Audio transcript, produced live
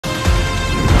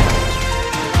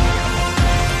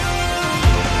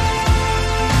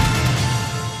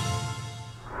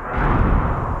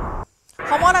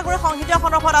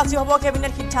সন্দৰ্ভত আজি হ'ব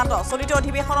কেবিনেট সিদ্ধান্ত চলিত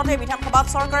অধিৱেশনতে বিধানসভাত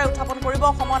চৰকাৰে উত্থাপন কৰিব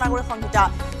সম নাগৰিক সংহিতা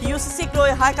ইউচিচিক লৈ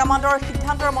হাই কমাণ্ডৰ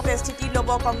সিদ্ধান্তৰ মতে স্থিতি ল'ব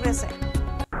কংগ্ৰেছে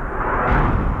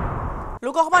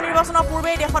লোকসভা নিৰ্বাচনৰ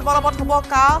পূৰ্বে দেশত বলৱৎ হ'ব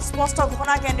কা স্পষ্ট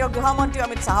ঘোষণা কেন্দ্ৰীয় গৃহমন্ত্ৰী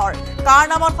অমিত শাহৰ কাৰ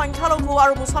নামত সংখ্যালঘু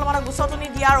আৰু মুছলমানক গুচতনি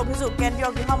দিয়াৰ অভিযোগ কেন্দ্ৰীয়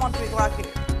গৃহমন্ত্ৰীগৰাকীৰ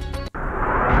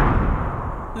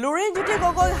লুৰিণজ্যোতি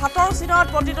গগৈ হাতৰ চিনত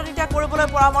প্ৰতিদ্বন্দ্বিতা কৰিবলৈ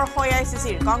পৰামৰ্শ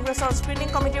এআইচিচিৰ কংগ্ৰেছৰ স্ক্ৰিনিং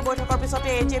কমিটিৰ বৈঠকৰ পিছতে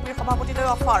এজেপিৰ সভাপতিলৈ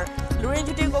অফাৰ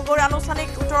লুৰিণজ্যোতি গগৈৰ আনুষ্ঠানিক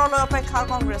উত্তৰলৈ অপেক্ষা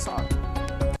কংগ্ৰেছৰ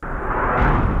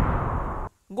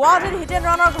গুৱাহাটীৰ হিট এণ্ড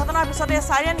ৰানৰ ঘটনাৰ পিছতে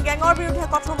চাইৰেন গেঙৰ বিৰুদ্ধে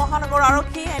কঠোৰ মহানগৰ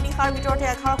আৰক্ষী এনিশাৰ ভিতৰতে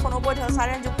 11খন অবৈধ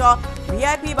চাইৰেনযুক্ত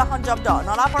ভিআইপি বাহন জব্দ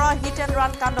নলাপাৰা হিট এণ্ড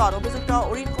ৰান কাণ্ডত অভিযুক্ত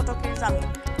অৰিণ কটকীৰ জামিন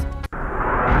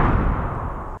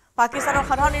পাকিস্তানৰ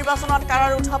সাধাৰণ নিৰ্বাচনত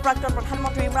কাৰাৰ উঠা প্ৰাক্তন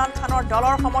প্ৰধানমন্ত্ৰী ইমৰান খানৰ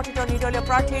দলৰ সমৰ্থিত নিৰ্দলীয়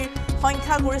প্ৰাৰ্থীৰ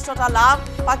সংখ্যাগৰিষ্ঠতা লাভ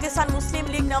পাকিস্তান মুছলিম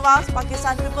লীগ নৱাজ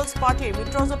পাকিস্তান পিপলছ পাৰ্টিৰ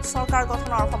মিত্ৰজোঁট চৰকাৰ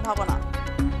গঠনৰ সম্ভাৱনা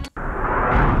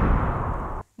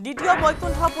দ্বিতীয়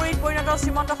বৈকুণ্ঠপুৰীত পৰিণত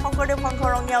শ্ৰীমন্ত শংকৰদেৱ সংঘৰ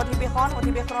ৰঙীয়া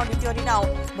অধিৱেশনৰ দ্বিতীয় দিনাও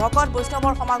ভকত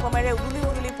বৈষ্ণৱৰ সমাগমেৰে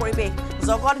উদুলি পৰিৱেশ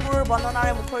জগতগুৰুৰ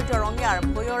বন্দনাৰে মুখৰিত ৰঙীয়াৰ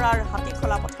ভৈয়ৰাৰ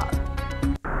হাতীখোলা পথাৰ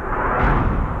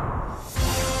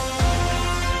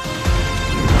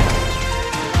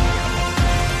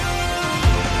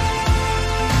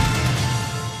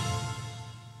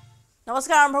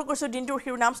নমস্কাৰ আৰম্ভ কৰিছো দিনটোৰ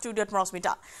শিৰোনাম ষ্টুডিঅ'ত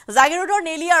মৰস্মিতা জাগিৰোডৰ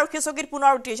নেলি আৰক্ষী চকীত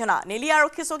পুনৰ উত্তেজনা নেলি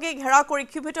আৰক্ষী চকীক ঘেৰাও কৰি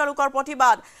ক্ষুব্ধ লোকৰ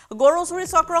প্ৰতিবাদ গৰু চুৰি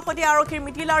চক্ৰৰ সৈতে আৰক্ষীৰ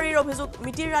মিতিৰ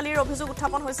ৰালিৰ অভিযোগ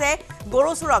উত্থাপন হৈছে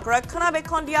গৰু চুৰক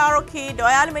ৰক্ষণাবেক্ষণ দিয়া আৰক্ষী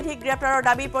দয়াল মেধিক গ্ৰেপ্তাৰৰ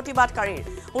দাবী প্ৰতিবাদকাৰীৰ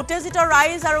উত্তেজিত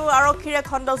ৰাইজ আৰু আৰক্ষীৰে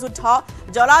খণ্ডযুদ্ধ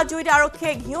জলাজুইত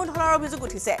আৰক্ষীয়ে ঘিউ ঢলাৰ অভিযোগ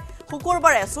উঠিছে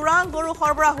শুকুৰবাৰে চোৰাং গৰু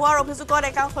সৰবৰাহ হোৱাৰ অভিযোগত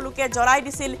একাংশ লোকে জ্বলাই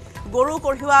দিছিল গৰু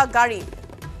কঢ়িওৱা গাড়ী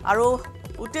আৰু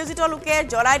উত্তেজিত লোকে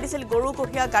জ্বলাই দিছিল গৰু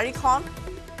কঢ়িয়া গাড়ীখন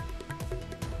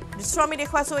দৃশ্য আমি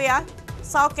দেখুৱাইছো এয়া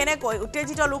চাওক কেনেকৈ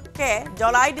উত্তেজিত লোকে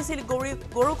জ্বলাই দিছিল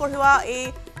গৰু কঢ়িওৱা এই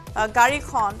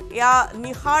গাড়ীখন এয়া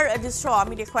নিশাৰ দৃশ্য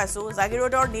আমি দেখুৱাইছো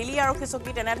জাগিৰোডৰ নেলি আৰক্ষী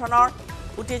চকী তেনেধৰণৰ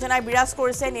উত্তেজনাই বিৰাজ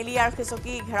কৰিছে নেলি আৰক্ষী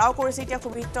চকী ঘেৰাও কৰিছে এতিয়া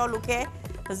ক্ষুব্ধ লোকে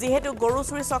যিহেতু গৰু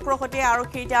চুৰি চক্ৰৰ সৈতে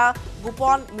আৰক্ষীৰ এতিয়া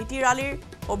গোপন মিতিৰালিৰ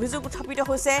অভিযোগ উত্থাপিত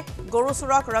হৈছে গৰু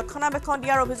চুৰক ৰক্ষণাবেক্ষণ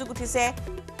দিয়াৰ অভিযোগ উঠিছে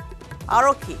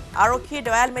আৰক্ষী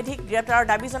দয়াল মেধিক গ্ৰেপ্তাৰৰ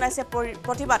দাবী জনাইছে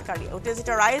প্ৰতিবাদকাৰী উত্তেজিত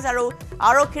ৰাইজ আৰু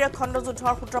আৰক্ষীৰ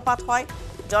খণ্ডযুদ্ধৰ সূত্ৰপাত হয়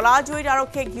জলাজুইত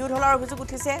আৰক্ষীয়ে ঘিউ ঢলাৰ অভিযোগ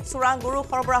উঠিছে চোৰাং গৰু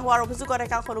সৰবৰাহ হোৱাৰ অভিযোগত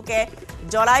একাংশ লোকে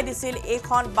জ্বলাই দিছিল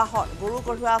এইখন বাহন গৰু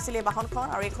কঢ়িওৱা আছিল এই বাহনখন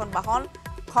আৰু এইখন বাহন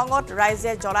খঙত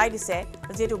ৰাইজে জ্বলাই দিছে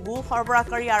যিহেতু গু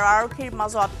সৰবৰাহকাৰী আৰু আৰক্ষীৰ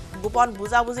মাজত গোপন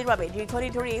বুজাবুজিৰ বাবে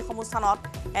দীৰ্ঘদিন ধৰি এইসমূহ স্থানত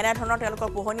এনেধৰণৰ তেওঁলোকৰ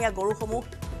পোহনীয়া গৰুসমূহ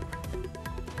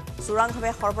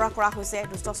চোৰাংভাৱে সৰবৰাহ কৰা হৈছে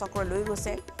দুষ্ট চক্ৰই লৈ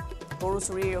গৈছে গৰু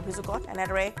চুৰিৰ অভিযোগত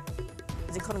এনেদৰে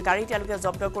যিখন গাড়ী তেওঁলোকে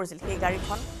জব্দ কৰিছিল সেই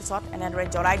গাড়ীখন পিছত এনেদৰে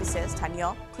জ্বলাই দিছে স্থানীয়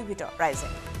ক্ষুব্ধ ৰাইজে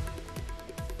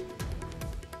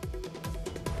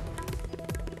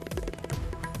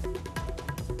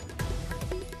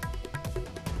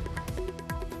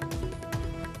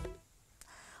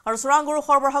আৰু চোৰাং গৰু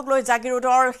সৰবৰাহক লৈ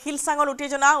জাগিৰোডৰ শিলচাঙল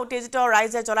উত্তেজিত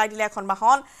ৰাইজে জ্বলাই দিলে এখন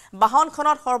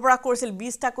বাহনখনত সৰবৰাহ কৰিছিল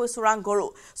 20টাকৈ চোৰাং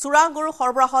গৰু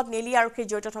সৰবৰাহত নেলি আৰক্ষী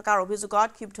জড়িত থকাৰ অভিযোগত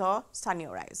ক্ষুব্ধ স্থানীয়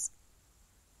ৰাইজ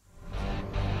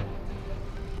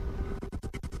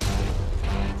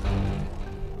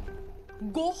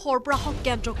গো সৰবৰাহক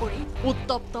কেন্দ্ৰ কৰি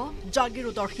উত্তপ্ত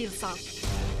জাগিৰোডৰ শিলচাং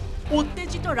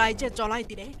উত্তেজিত ৰাইজে জ্বলাই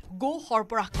দিলে গো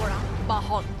সৰবৰাহ কৰা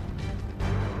বাহন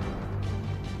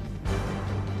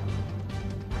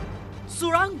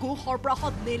চোৰাং গো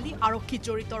সৰবৰাহত নেলি আৰক্ষী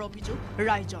জড়িতৰ অভিযোগ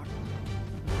ৰাইজৰ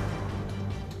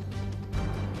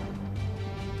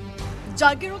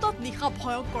জাগিৰোডত নিশা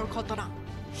ভয়ংকৰ ঘটনা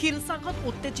শিলচাঙত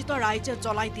উত্তেজিত ৰাইজে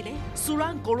জ্বলাই দিলে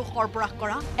চোৰাং গৰু সৰবৰাহ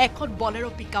কৰা এখন বলেৰো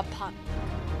পিকআপ ভান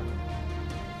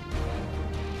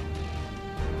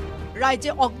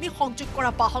ৰাইজে অগ্নি সংযোগ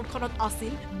কৰা বাহনখনত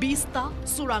আছিল 20টা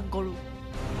চোৰাং গৰু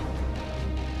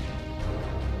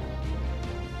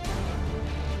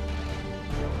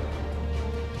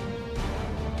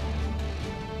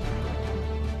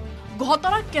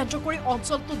ঘটনাক কেন্দ্ৰ কৰি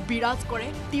অঞ্চলটোত বিৰাজ কৰে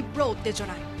তীব্ৰ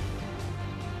উত্তেজনাই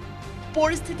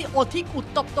পৰিস্থিতি অধিক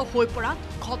উত্তপ্ত হৈ পৰা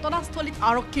ঘটনাস্থলীত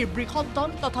আৰক্ষীৰ বৃহৎ দল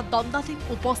তথা দণ্ডাধীশ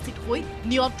উপস্থিত হৈ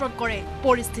নিয়ন্ত্ৰণ কৰে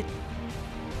পৰিস্থিতি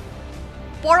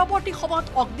পৰৱৰ্তী সময়ত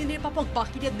অগ্নি নিৰ্বাপক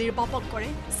বাহিনীয়ে নিৰ্বাপন কৰে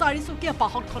চাৰিচকীয়া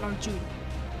বাহনখনৰ জুই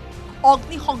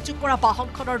অগ্নি সংযোগ কৰা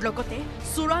বাহনখনৰ লগতে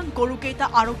চোৰাং গৰুকেইটা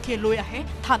আৰক্ষীয়ে লৈ আহে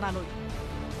থানালৈ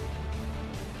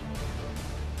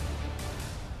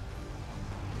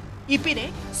ইপিনে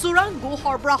চোৰাং গো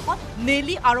সৰবৰাহত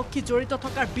নেলি আৰক্ষী জড়িত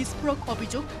থকাৰ বিস্ফোৰক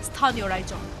অভিযোগ স্থানীয়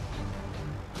ৰাইজৰ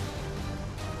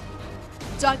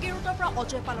জাগিৰোডৰ পৰা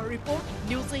অজয় পালৰ report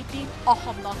news 18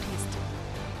 Assam north east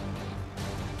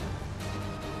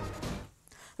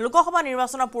Lok Sabha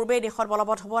নিৰ্বাচনৰ পূৰ্বে দেশত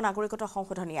বলৱৎ হ'ব নাগৰিকত্ব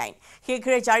সংশোধনী আইন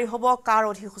শীঘ্ৰে জাৰি হ'ব কাৰ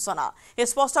অধিসূচনা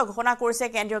স্পষ্ট ঘোষণা কৰিছে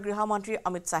কেন্দ্ৰীয় গৃহমন্ত্ৰী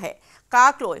অমিত শাহে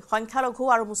কাক লৈ সংখ্যালঘু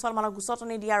আৰু মুছলমানক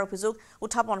গুচতনি দিয়াৰ অভিযোগ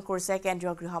উত্থাপন কৰিছে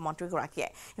কেন্দ্ৰীয় গৃহমন্ত্ৰীগৰাকীয়ে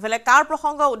ইফালে কাৰ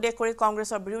প্ৰসংগ উল্লেখ কৰি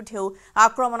কংগ্ৰেছৰ বিৰুদ্ধেও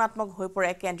আক্ৰমণাত্মক হৈ পৰে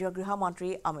কেন্দ্ৰীয় গৃহমন্ত্ৰী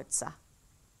অমিত শাহ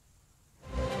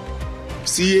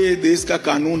सीए देश का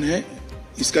कानून है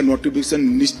इसका नोटिफिकेशन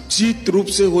निश्चित रूप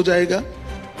से हो जाएगा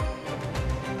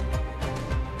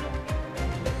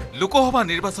লোকসভা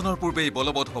নিৰ্বাচনৰ পূৰ্বে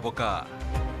বলৱৎ হ'ব কা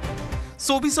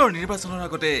 24ৰ নিৰ্বাচনৰ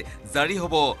আগতে জাৰি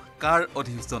হ'ব কাৰ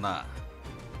অধিসূচনা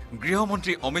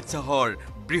গৃহমন্ত্ৰী অমিত শাহৰ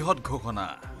বৃহৎ ঘোষণা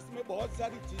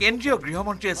কেন্দ্ৰীয়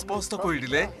গৃহমন্ত্ৰীয়ে স্পষ্ট কৰি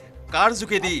দিলে কাৰ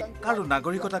যোগেদি কাৰো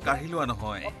নাগৰিকতা কাঢ়ি লোৱা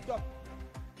নহয়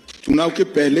चुनाव के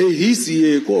पहले ही सीए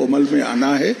को अमल में आना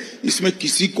है इसमें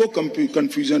किसी को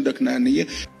कंफ्यूजन रखना नहीं है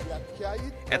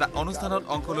এটা অনুষ্ঠানত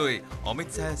অংশ লৈ অমিত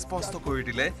শাহে স্পষ্ট কৰি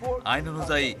দিলে আইন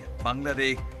অনুযায়ী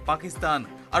বাংলাদেশ পাকিস্তান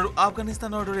আৰু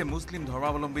আফগানিস্তানৰ দৰে মুছলিম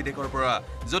ধৰ্মাৱলম্বী দেশৰ পৰা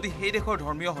যদি সেই দেশৰ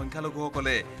ধৰ্মীয়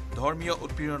সংখ্যালঘুসকলে ধৰ্মীয়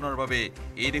উৎপীড়নৰ বাবে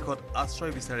এই দেশত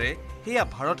আশ্ৰয় বিচাৰে সেয়া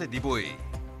ভাৰতে দিবই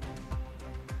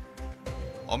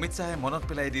অমিত শাহে মনত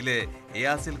পেলাই দিলে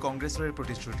এয়া আছিল কংগ্ৰেছৰ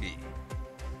প্ৰতিশ্ৰুতি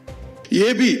ये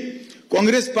भी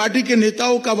कांग्रेस पार्टी के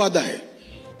नेताओं का वादा है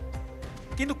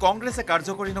কিন্তু কংগ্ৰেছে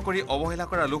কাৰ্যকৰী নকৰি অৱহেলা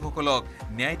কৰা লোকসকলক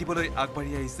ন্যায় দিবলৈ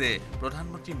আগবাঢ়ি আহিছে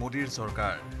প্ৰধানমন্ত্ৰী মোদীৰ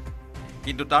চৰকাৰ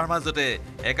কিন্তু তাৰ মাজতে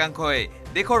একাংশই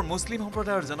দেশৰ মুছলিম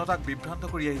সম্প্ৰদায়ৰ জনতাক বিভ্ৰান্ত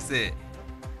কৰি আহিছে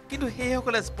কিন্তু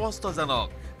সেইসকলে স্পষ্ট জানক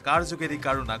কাৰ যোগেদি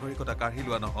কাৰো নাগৰিকতা কাঢ়ি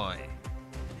লোৱা নহয়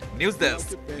news desk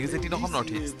news 18 Assam north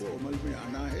east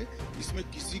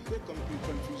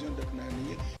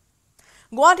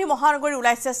Guwahati মহানগৰী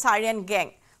ওলাইছে সাইৰেন গেং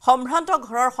সম্ভ্ৰান্ত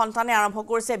ঘৰৰ সন্তানে আৰম্ভ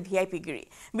কৰিছে ভিআইপি গিৰি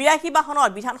 82 বাহনত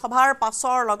বিধানসভাৰ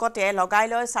পাছৰ লগতে লগাই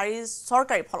লয় 4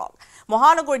 চৰকাৰী ফলক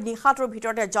মহানগৰীৰ নিশাটোৰ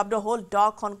ভিতৰতে জব্দ হ'ল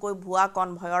 10খনকৈ ভুৱা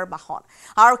কনভয়ৰ বাহন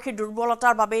আৰক্ষীৰ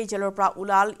দুৰ্বলতাৰ বাবে জেলৰ পৰা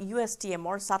ওলাল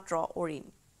USTMৰ ছাত্ৰ অৰিন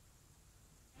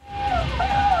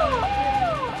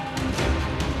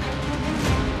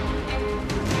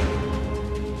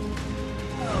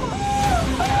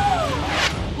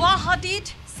গুৱাহাটীত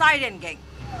সাইৰেন গেং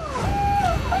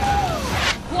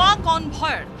ভুৱা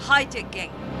কনভয়ৰ হাইটেক গেং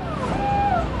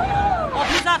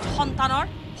অভিজাত সন্তানৰ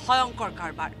ভয়ংকৰ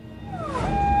কাৰবাৰ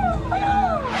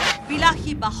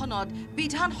বিলাসী বাহনত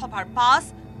বিধানসভাৰ পাছ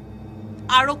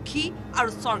আৰক্ষী আৰু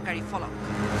চৰকাৰী ফলক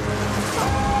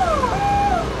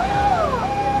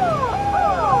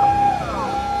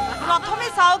প্ৰথমে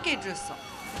চাওক এই দৃশ্য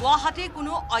গুৱাহাটীৰ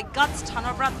কোনো অজ্ঞাত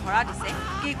স্থানৰ পৰা ধৰা দিছে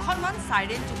কেইখনমান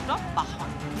সাইৰেনযুক্ত বাহন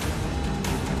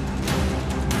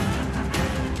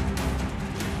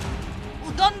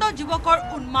উদণ্ড যুৱকৰ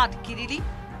উন্মাদ কিৰিলি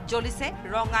জ্বলিছে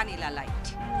ৰঙা নীলা লাইট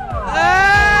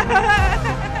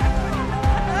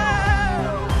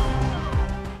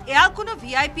এয়া কোনো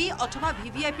ভিআইপি অথবা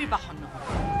ভিভিআইপিৰ বাহন নহয়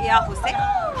এয়া হৈছে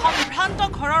সম্ভ্ৰান্ত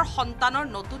ঘৰৰ সন্তানৰ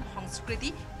নতুন সংস্কৃতি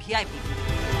ভিআইপি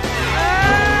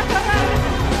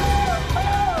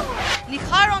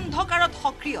নিশাৰ অন্ধকাৰত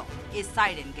সক্ৰিয় এই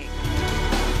সাইৰেন গেং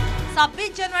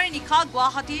 26 জানুৱাৰী নিশা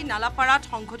গুৱাহাটীৰ নালাপাৰাত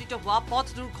সংঘটিত হোৱা পথ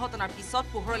দুৰ্ঘটনাৰ পিছত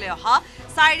পোহৰলৈ অহা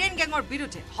সাইৰেন গেঙৰ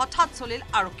বিৰুদ্ধে হঠাৎ চলিল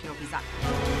আৰক্ষীৰ অভিযান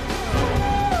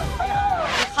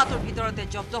নিশাটোৰ ভিতৰতে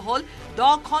জব্দ হ'ল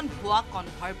 10খন ভুৱা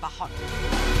কনভয়ৰ বাহন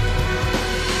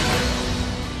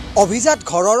অভিজাত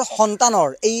ঘৰৰ সন্তানৰ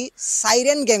এই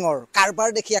সাইৰেন গেঙৰ কাৰবাৰ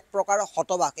দেখি এক প্ৰকাৰ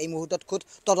হতবাক এই মুহূৰ্তত খুদ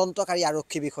তদন্তকাৰী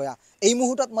আৰক্ষী বিষয়া এই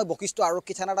মুহূৰ্তত মই বকিষ্ট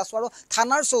আৰক্ষী থানাত আছো আৰু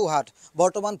থানাৰ চৌহাত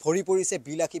বৰ্তমান ভৰি পৰিছে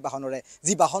বিলাসী বাহনৰে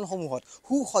যি বাহনসমূহত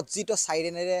সুসজ্জিত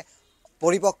সাইৰেনেৰে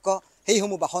পৰিপক্ক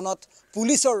সেইসমূহ বাহনত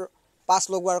পুলিচৰ পাছ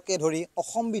লগোৱাৰকে ধৰি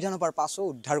অসম বিধানসভাৰ পাছো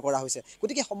উদ্ধাৰ কৰা হৈছে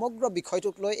গতিকে সমগ্ৰ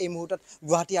বিষয়টোক লৈ এই মুহূৰ্তত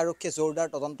গুৱাহাটী আৰক্ষীয়ে জোৰদাৰ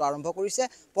তদন্ত আৰম্ভ কৰিছে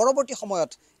পৰৱৰ্তী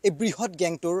সময়ত এই বৃহৎ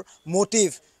গেংটোৰ মোটিভ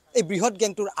এই বৃহৎ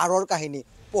গেংটোৰ আৰৰ কাহিনী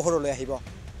পোহৰলৈ আহিব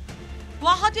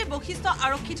গুৱাহাটীৰ বৈশিষ্ট্য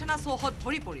আৰক্ষী থানা চৌহদ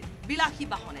ভৰি পৰিল বিলাসী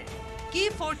বাহনেৰে কি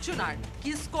ফৰ্চুনাৰ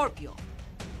কি স্কৰ্পিঅ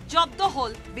জব্দ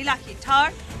হ'ল বিলাসী থাৰ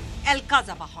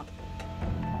এলকাজা বাহন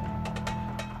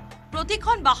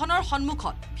প্ৰতিখন বাহনৰ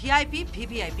সন্মুখত ভিআইপি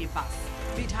ভিভিআইপিৰ পাছ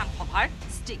বিধানসভাৰ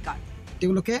ষ্টিকাৰ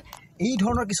তেওঁলোকে এই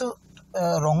ধৰণৰ কিছু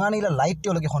ৰঙা নীলা লাইট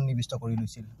তেওঁলোকে সন্নিৱিষ্ট কৰি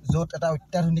লৈছিল য'ত এটা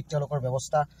অত্যাধুনিক তেওঁলোকৰ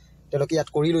ব্যৱস্থা তেওঁলোকে ইয়াত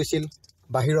কৰি লৈছিল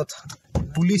বাহিৰত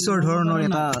পুলিচৰ ধৰণৰ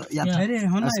এটা ইয়াত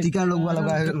ষ্টিকাৰ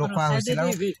লগোৱা হৈছিল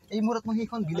আৰু এই মুহূৰ্তত মই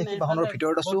সেইখন বিলেখী বাহনৰ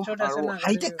ভিতৰত আছো আৰু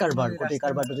হাইটেক কাৰবাৰ গোটেই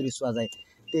কাৰবাৰটো যদি চোৱা যায়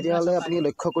তেতিয়াহ'লে আপুনি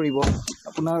লক্ষ্য কৰিব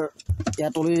আপোনাৰ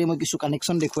ইয়াত অলৰেডি মই কিছু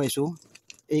কানেকশ্যন দেখুৱাইছোঁ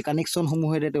এই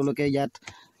কানেকশ্যনসমূহেৰে তেওঁলোকে ইয়াত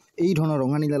এই ধৰণৰ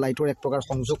ৰঙা নীলা লাইটৰ এক প্ৰকাৰ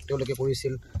সংযোগ তেওঁলোকে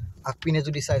কৰিছিল আগপিনে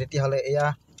যদি চাই তেতিয়াহ'লে এয়া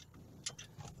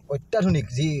অত্যাধুনিক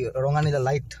যি ৰঙা নীলা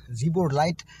লাইট যিবোৰ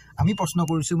লাইট আমি প্ৰশ্ন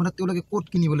কৰিছোঁ মানে তেওঁলোকে ক'ত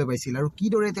কিনিবলৈ পাইছিল আৰু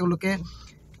কিদৰে তেওঁলোকে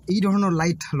এই ধৰণৰ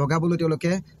লাইট লগাবলৈ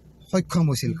তেওঁলোকে সক্ষম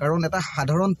হৈছিল কাৰণ এটা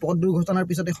সাধাৰণ পথ দুৰ্ঘটনাৰ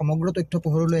পিছতে সমগ্ৰ তথ্য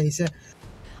পোহৰলৈ আহিছে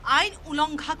আইন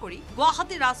উলংঘা কৰি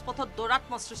গুৱাহাটী ৰাজপথত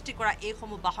দৌৰাত্ম সৃষ্টি কৰা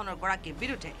এইসমূহ বাহনৰ গৰাকীৰ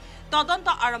বিৰুদ্ধে তদন্ত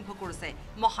আৰম্ভ কৰিছে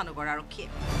মহানগৰ আৰক্ষীয়ে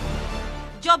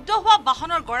জব্দ হোৱা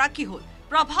বাহনৰ গৰাকী হ'ল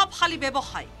প্ৰভাৱশালী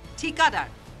ব্যৱসায়ী ঠিকাদাৰ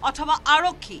অথবা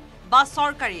আৰক্ষী বা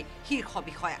চৰকাৰী শীৰ্ষ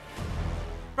বিষয়া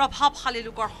প্ৰভাৱশালী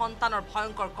লোকৰ সন্তানৰ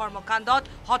ভয়ংকৰ কৰ্মকাণ্ডত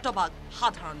হতবাক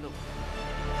সাধাৰণ লোক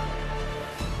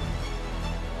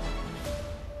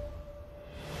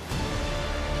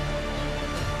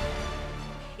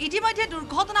ইতিমধ্যে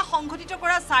দুৰ্ঘটনা সংঘটিত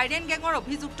কৰা সাইৰেন গেঙৰ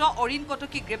অভিযুক্ত অৰিন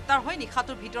কটকী গ্ৰেপ্তাৰ হৈ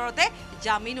নিশাটোৰ ভিতৰতে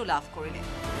জামিনো লাভ কৰিলে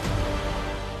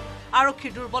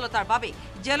আৰক্ষীৰ দুৰ্বলতাৰ বাবে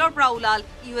জেলৰ পৰা ওলাল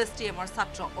USTMৰ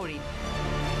ছাত্ৰ অৰিন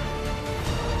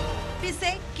পিছে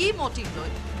কি মটিভ লৈ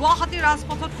গুৱাহাটীৰ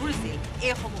ৰাজপথত ঘূৰিছিল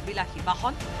এইসমূহ বিলাসী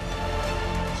বাহন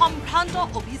সম্ভ্ৰান্ত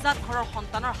অভিজাত ঘৰৰ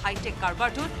সন্তানৰ হাইটেক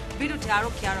কাৰবাৰটোৰ বিৰুদ্ধে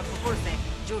আৰক্ষী আৰম্ভ কৰিছে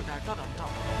জোৰদাৰ তদন্ত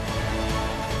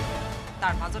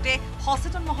তাৰ মাজতে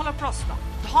সচেতন মহলৰ প্ৰশ্ন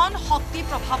ধন শক্তি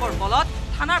প্ৰভাৱৰ বলত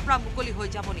থানাৰ পৰা মুকলি হৈ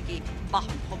যাব নেকি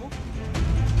বাহনসমূহ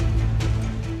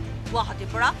গুৱাহাটীৰ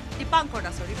পৰা দীপাংকৰ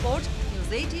দাসৰ ৰিপৰ্ট News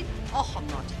 18 অসম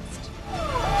Northeast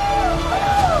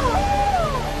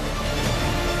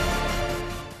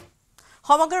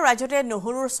সমগ্ৰ ৰাজ্যতে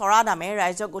নহৰুৰ চৰা দামে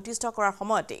ৰাজ্যক অতিষ্ঠ কৰাৰ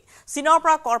সময়তে চীনৰ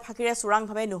পৰা কৰ ফাঁকিৰে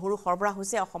চোৰাংভাৱে নহৰু সৰবৰাহ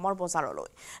হৈছে অসমৰ বজাৰলৈ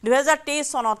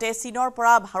 2023 চনতে চীনৰ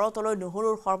পৰা ভাৰতলৈ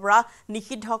নহৰুৰ সৰবৰাহ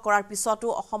নিষিদ্ধ কৰাৰ পিছতো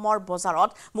অসমৰ বজাৰত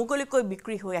মুকলিকৈ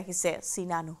বিক্ৰী হৈ আহিছে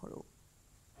চীনা নহৰু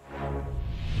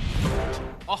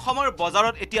অসমৰ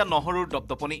বজাৰত এতিয়া নহৰুৰ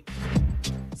দপদপনি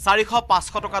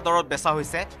 400-500 টকা দৰত বেচা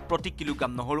হৈছে প্ৰতি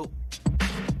কিলোগ্ৰাম নহৰু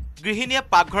গৃহিণীয়ে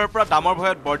পাকঘৰৰ পৰা দামৰ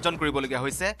ভয়ত বৰ্জন কৰিবলগীয়া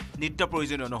হৈছে নিত্য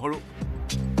প্ৰয়োজনীয় নহৰু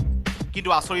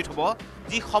কিন্তু আচৰিত হ'ব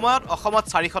যি সময়ত অসমত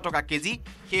 400 টকা কেজি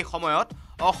সেই সময়ত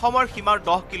অসমৰ সীমাৰ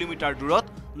 10 কিলোমিটাৰ দূৰত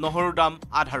নহৰুৰ দাম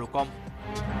আধাৰো কম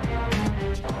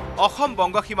অসম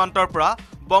বংগ সীমান্তৰ পৰা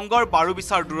বংগৰ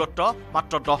বাৰুবিছাৰ দূৰত্ব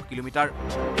মাত্ৰ 10 কিলোমিটাৰ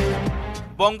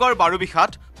বংগৰ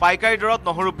বাৰুবিখাত পাইকাৰী দৰত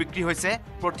নহৰু বিক্ৰী হৈছে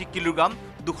প্ৰতি কিলোগ্ৰাম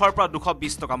 200 পৰা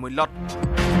 220 টকা মূল্যত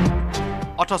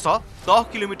অথচ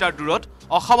 10 কিলোমিটাৰ দূৰত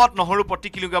অসমত নহৰু প্ৰতি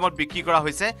কিলোগ্ৰামত বিক্ৰী কৰা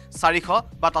হৈছে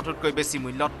 400 বা তাতকৈ বেছি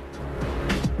মূল্যত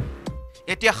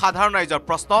এতিয়া সাধাৰণ ৰাইজৰ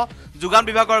প্ৰশ্ন যোগান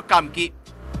বিভাগৰ কাম কি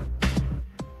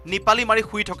নিপালি মাৰি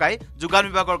শুই থকাই যোগান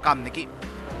বিভাগৰ কাম নেকি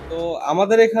তো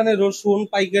আমাদের এখানে রসুন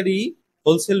পাইকারি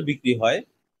হোলসেল বিক্রি হয়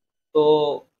তো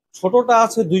ছোটটা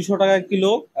আছে 200 টাকা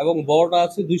কিলো এবং বড়টা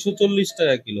আছে 240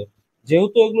 টাকা কিলো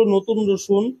যেহেতু এগুলো নতুন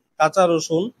রসুন কাঁচা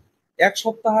রসুন এক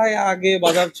সপ্তাহ আগে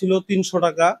বাজার ছিল 300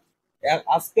 টাকা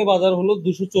আজকে বাজার হলো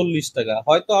 240 টাকা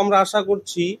হয়তো আমরা আশা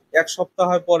করছি এক সপ্তাহ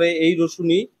পরে এই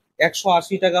রসুনই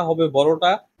 180 টাকা হবে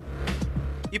বড়টা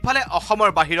ইফালে অসমৰ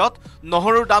বাহিৰত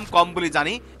নহৰুৰ দাম কম বুলি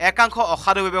জানি একাংশ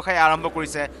অসাধু ব্যৱসায়ী আৰম্ভ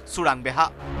কৰিছে চুৰাং বেহা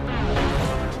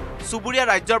সুবুৰীয়া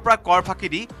ৰাজ্যৰ পৰা কৰ ফাঁকি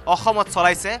দি অসমত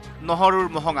চলাইছে নহৰুৰ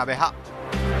মহঙা বেহা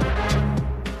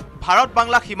ভাৰত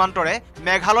বাংলা সীমান্তৰে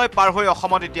মেঘালয় পাৰ হৈ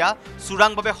অসমত এতিয়া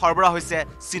চুৰাংভাৱে সৰবৰাহ হৈছে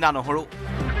চীনা নহৰু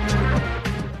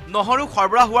নহৰু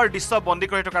সৰবৰাহ হোৱাৰ দৃশ্য বন্দী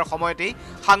কৰি থকাৰ সময়তেই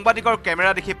সাংবাদিকৰ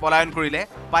কেমেৰা দেখি পলায়ন কৰিলে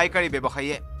পাইকাৰী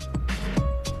ব্যৱসায়ীয়ে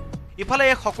ইফালে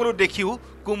এই সকলো দেখিও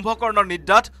কুম্ভকৰ্ণৰ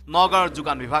নিদ্ৰাত নগাঁৱৰ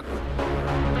যোগান বিভাগ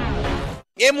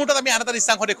এই মুহূৰ্তত আমি আন এটা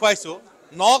দৃশ্যাংশ দেখুৱাইছো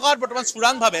নগাঁৱত বৰ্তমান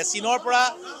চুৰাংভাৱে চীনৰ পৰা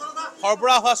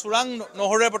সৰবৰাহ হোৱা চুৰাং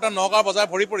নহৰুৰে বৰ্তমান নগাঁৱৰ বজাৰ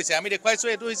ভৰি পৰিছে আমি দেখুৱাইছো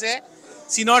এইটো হৈছে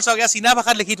চীনৰ চগীয়া চীনা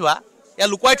ভাষাত লিখি থোৱা ইয়াত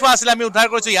লুকুৱাই থোৱা আছিলে আমি উদ্ধাৰ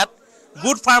কৰিছো ইয়াত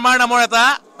গুড ফাৰ্মাৰ নামৰ এটা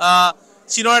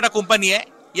চীনৰ এটা কোম্পানীয়ে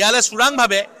ইয়ালৈ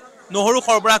চুৰাংভাৱে নহৰু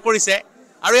সৰবৰাহ কৰিছে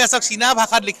আৰু ইয়াত চীনা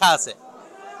ভাষাত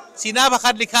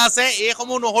লিখা আছে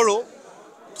এইসমূহ নহৰু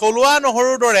থলুৱা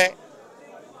নহৰুৰ দৰে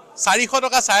 400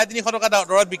 টকা 350 টকা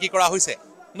দৰত বিক্ৰী কৰা হৈছে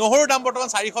নহৰুৰ দাম বৰ্তমান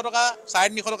 400 টকা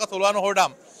 350 টকা থলুৱা নহৰুৰ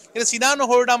দাম কিন্তু চীনা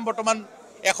নহৰুৰ দাম বৰ্তমান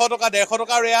 100 টকা 150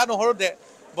 টকা আৰু এয়া নহৰু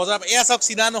বজাৰ এয়া চাওক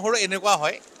চীনা নহৰু এনেকুৱা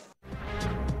হয়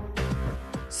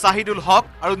শাহিদুল হক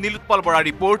আৰু নীলোৎপল বৰাৰ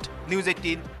report news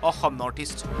 18 Assam north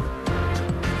east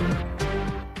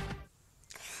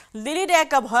দিল্লীত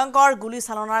এক ভয়ংকৰ গুলী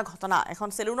চালনাৰ ঘটনা এখন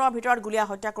সেলুনৰ ভিতৰত গুলীয়া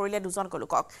হত্যা কৰিলে দুজনকৈ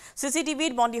লোকক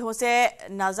সিসিটিভিত বন্দী হৈছে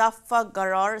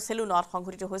নাজাফগড়ৰ সেলুনত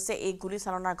সংঘটিত হৈছে এই গুলী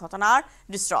চালনাৰ ঘটনাৰ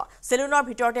দৃশ্য সেলুনৰ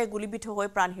ভিতৰতে গুলীবিদ্ধ হৈ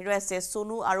প্ৰাণ হেৰুৱাইছে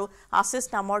সোনু আৰু আশিস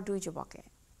নামৰ দুই যুৱকে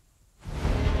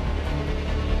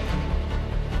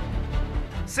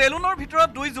সেলুনৰ ভিতৰত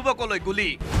দুই যুৱকলৈ গুলী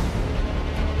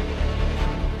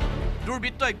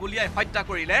দুৰ্বৃত্তই গুলীয়াই হত্যা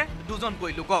কৰিলে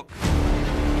দুজনকৈ লোকক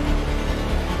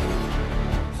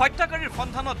হত্যাকাৰীৰ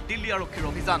সন্ধানত দিল্লী আৰক্ষীৰ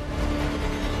অভিযান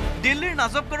দিল্লীৰ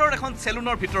নাজফগড়ৰ এখন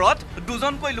সেলুনৰ ভিতৰত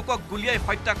দুজনকৈ লোকক গুলীয়াই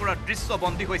হত্যা কৰাৰ দৃশ্য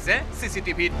বন্দী হৈছে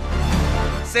সিসিটিভিত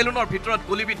সেলুনৰ ভিতৰত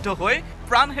গুলীবিদ্ধ হৈ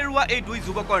প্ৰাণ হেৰুৱা এই দুই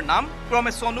যুৱকৰ নাম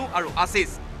ক্ৰমে সোনু আৰু আশিস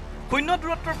শূন্য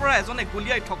দূৰত্বৰ পৰা এজনে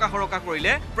গুলিয়াই থকা হৰকা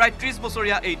কৰিলে প্ৰায় 30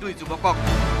 বছৰীয়া এই দুই যুৱকক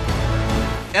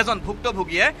এজন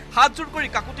ভুক্তভোগীয়ে হাতজোৰ কৰি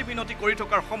কাকুতি বিনতি কৰি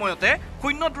থকাৰ সময়তে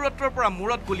শূন্য দূৰত্বৰ পৰা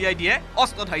মূৰত গুলিয়াই দিয়ে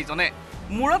অস্ত্ৰধাৰীজনে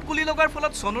মূৰত গুলি লগাৰ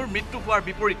ফলত সনুৰ মৃত্যু হোৱাৰ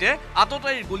বিপৰীতে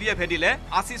আততায়ীৰ গুলিয়ে ভেদিলে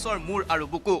আশিসৰ মূৰ আৰু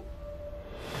বুকু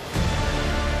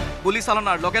গুলি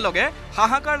চালনাৰ লগে লগে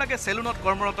হাহাকাৰ লাগে সেলুনত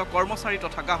কৰ্মৰত কৰ্মচাৰী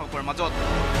তথা গ্ৰাহকৰ মাজত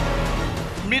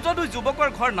মৃত দুই যুৱকৰ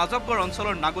ঘৰ নাজবগড়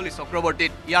অঞ্চলৰ নাগলী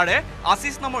চক্ৰৱৰ্তীত ইয়াৰে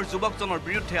আশিস নামৰ যুৱকজনৰ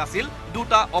বিৰুদ্ধে আছিল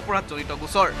দুটা অপৰাধজনিত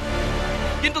গোচৰ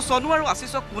কিন্তু সনু আৰু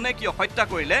আশিসক কোনে কিয় হত্যা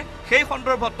কৰিলে সেই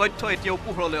সন্দৰ্ভত তথ্য এতিয়াও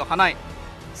পোহৰলৈ অহা নাই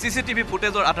সিসিটিভি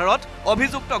ফুটেজৰ আধাৰত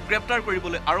অভিযুক্তক গ্ৰেপ্তাৰ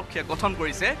কৰিবলৈ আৰক্ষীয়ে গঠন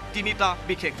কৰিছে তিনিটা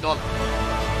বিশেষ দল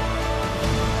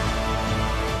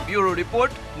bureau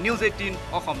report news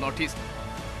 18 Assam north east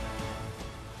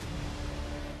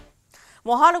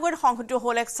মহানগৰীত সংঘটিত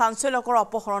হ'ল এক চাঞ্চল্যকৰ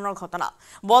অপহৰণৰ ঘটনা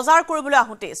বজাৰ কৰিবলৈ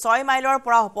আহোঁতে 6 মাইলৰ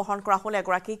পৰা অপহৰণ কৰা হ'ল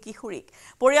এগৰাকী কিশোৰীক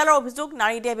পৰিয়ালৰ অভিযোগ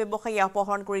নাৰীদে ব্যৱসায়ী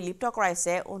অপহৰণ কৰি লিপ্ত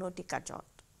কৰাইছে অনৈতিক কাৰ্যত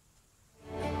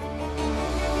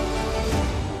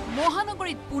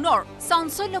মহানগৰীত পুনৰ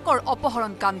চাঞ্চল্যকৰ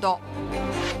অপহৰণ কাণ্ড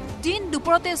দিন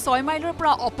দুপৰতে 6 মাইলৰ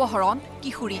পৰা অপহৰণ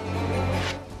কিশোৰী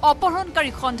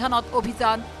অপহৰণকাৰী সন্ধানত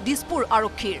অভিযান দিছপুৰ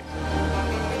আৰক্ষীৰ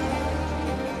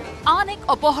আন এক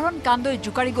অপহৰণ কাণ্ডই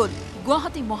জুকাৰি গ'ল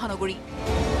গুৱাহাটী মহানগৰী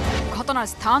ঘটনাৰ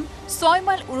স্থান 6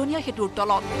 মাইল উৰণীয়া সেতুৰ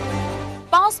তলত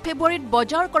 5 ফেব্ৰুৱাৰীত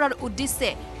বজাৰ কৰাৰ উদ্দেশ্যে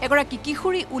এগৰাকী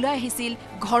কিশোৰী ওলাই আহিছিল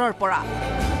ঘৰৰ পৰা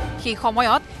সেই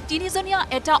সময়ত তিনিজনীয়া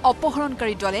এটা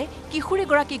অপহৰণকাৰী দলে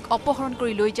কিশোৰীগৰাকীক অপহৰণ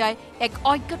কৰি লৈ যায় এক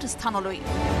অজ্ঞাত স্থানলৈ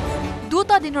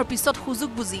দুটা দিনৰ পিছত সুযোগ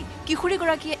বুজি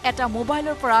কিশোৰীগৰাকীয়ে এটা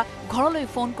মোবাইলৰ পৰা ঘৰলৈ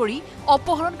ফোন কৰি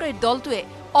অপহৰণকাৰী দলটোৱে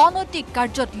অনৈতিক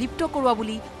কাৰ্যত লিপ্ত কৰোৱা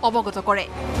বুলি অৱগত কৰে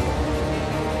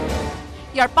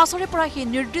ইয়াৰ পাছৰে পৰা সেই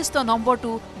নিৰ্দিষ্ট নম্বৰটো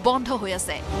বন্ধ হৈ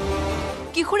আছে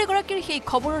কিশোৰীগৰাকীৰ সেই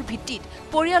খবৰৰ ভিত্তিত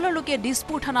পৰিয়ালৰ লোকে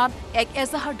দিছপুৰ থানাত এক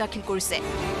এজাহাৰ দাখিল কৰিছে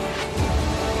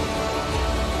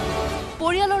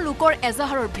পৰিয়ালৰ লোকৰ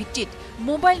এজাহাৰৰ ভিত্তিত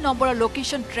মোবাইল নম্বৰৰ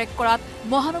লোকেশন ট্ৰেক কৰাত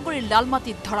মহানগৰীৰ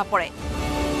লালমাটিত ধৰা পৰে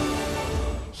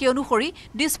সেই অনুসৰি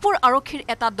দিছপুৰ আৰক্ষীৰ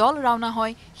এটা দল ৰাওনা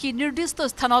হয় সেই নিৰ্দিষ্ট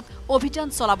স্থানত অভিযান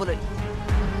চলাবলৈ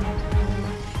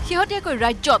শেহতীয়াকৈ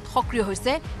ৰাজ্যত সক্ৰিয়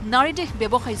হৈছে নাৰীদেশ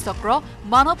ব্যৱসায়ী চক্ৰ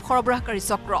মানৱ সৰবৰাহকাৰী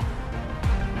চক্ৰ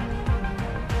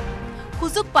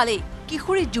সুযোগ পালেই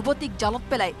কিশোৰী যুৱতীক জালত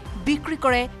পেলাই বিক্ৰী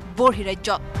কৰে বৰ্হি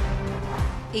ৰাজ্যত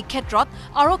এই ক্ষেত্ৰত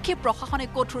আৰক্ষী প্ৰশাসনে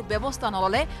কঠোৰ ব্যৱস্থা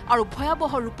নললে আৰু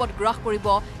ভয়াৱহ ৰূপত গ্ৰাস কৰিব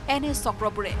এনে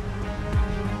চক্ৰবোৰে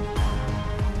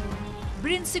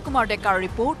ব্ৰিন্সি কুমাৰ ডেকাৰ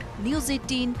report news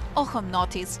 18 Assam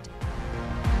north east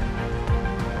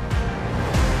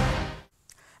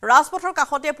ৰাজপথৰ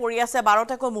কাষতে পৰি আছে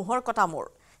 12টাকৈ মোহৰ কটা মূৰ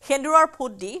সেন্দুৰৰ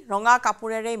ফুট দি ৰঙা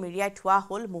কাপোৰেৰে মিৰিয়াই থোৱা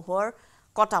হ'ল মোহৰ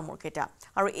কটা মূৰকেইটা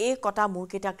আৰু এই কটা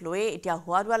মূৰকেইটাক লৈ এতিয়া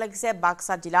হোৱা লাগিছে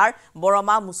বাক্সা জিলাৰ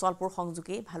বৰমা মুছলপুৰ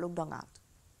সংযোগী ভালুকডঙাত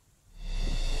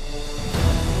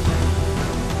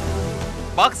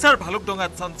বাক্সাৰ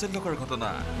ভালুকডঙাত চাঞ্চল্যকৰ ঘটনা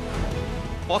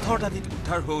পথৰ দাঁতিত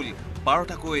উদ্ধাৰ হ'ল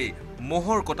 12টাকৈ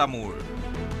মোহৰ কটা মূৰ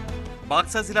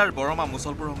বাক্সা জিলাৰ বৰমা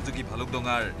মুছলপুৰ সংযোগী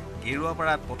ভালুকডঙাৰ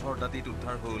গেৰুৱাপাৰাত পথৰ দাঁতিত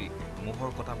উদ্ধাৰ হ'ল মোহৰ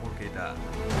কটা মূৰকেইটা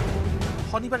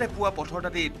শনিবাৰে পুৱা পথৰ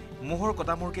দাঁতিত মোহৰ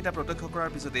কটা মূৰকেইটা প্ৰত্যক্ষ কৰাৰ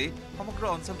পিছতে সমগ্ৰ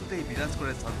অঞ্চলটোতে বিৰাজ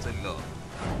কৰে চাঞ্চল্য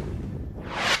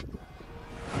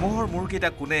মোহৰ মূৰকেইটা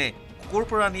কোনে ক'ৰ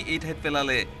পৰা নি এই ঠাইত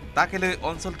পেলালে তাকে লৈ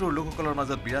অঞ্চলটোৰ লোকসকলৰ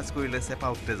মাজত বিৰাজ কৰিলে চেপা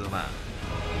উত্তেজনা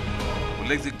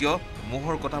উল্লেখযোগ্য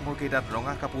মোহৰ কটা মূৰকেইটাত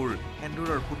ৰঙা কাপোৰ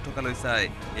সেন্দুৰৰ ফুট থকালৈ চাই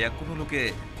এয়া কোনো লোকে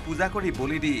পূজা কৰি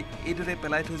বলি দি এইদৰে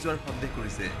পেলাই থৈ যোৱাৰ সন্দেহ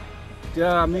কৰিছে এতিয়া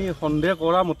আমি সন্দেহ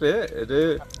কৰা মতে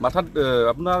মাথাত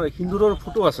আপোনাৰ সিন্দুৰৰ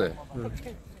ফুটো আছে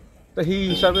সেই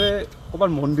হিচাপে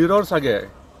ক'ৰবাত মন্দিৰৰ চাগে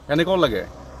এনেকুৱাও লাগে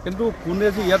কিন্তু কোনে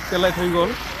যে ইয়াত পেলাই থৈ গ'ল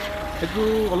সেইটো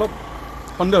অলপ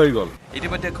সন্দেহ হৈ গ'ল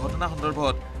ইতিমধ্যে ঘটনা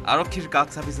সন্দৰ্ভত আৰক্ষীৰ কাষ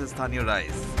চাপিছে স্থানীয়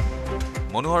ৰাইজ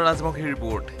মনোহৰ ৰাজবংশীৰ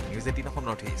report news 18 Assam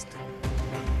north east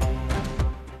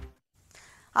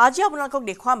আজি আপোনালোকক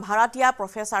দেখুৱাম ভাড়াতীয়া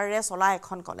প্ৰফেচাৰেৰে চলা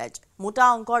এখন কলেজ মোটা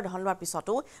অংকৰ ধন লোৱাৰ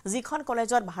পিছতো যিখন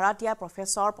কলেজত ভাড়াতীয়া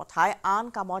প্ৰফেচৰ পঠাই আন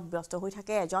কামত ব্যস্ত হৈ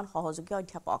থাকে এজন সহযোগী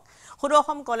অধ্যাপক সদৌ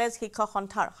অসম কলেজ শিক্ষক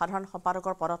সন্থাৰ সাধাৰণ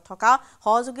সম্পাদকৰ পদত থকা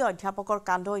সহযোগী অধ্যাপকৰ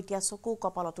কাণ্ড এতিয়া চকু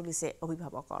কপালত তুলিছে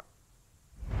অভিভাৱকৰ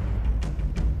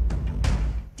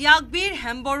ত্যাগবীৰ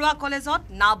হেমবৰুৱা কলেজত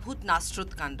নাভূত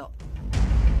নাশ্ৰুত কাণ্ড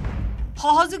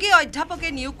সহযোগী অধ্যাপকে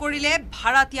নিয়োগ কৰিলে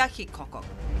ভাড়াতীয়া শিক্ষকক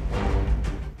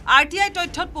RTI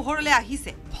তথ্যত পোহৰলৈ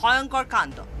আহিছে ভয়ংকৰ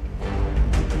কাণ্ড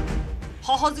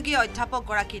সহযোগী অধ্যাপক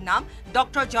গৰাকীৰ নাম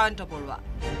ডক্টৰ জয়ন্ত বৰুৱা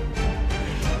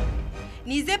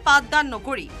নিজে পাঠদান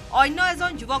নকৰি অন্য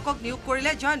এজন যুৱকক নিয়োগ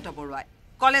কৰিলে জয়ন্ত বৰুৱাই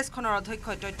কলেজখনৰ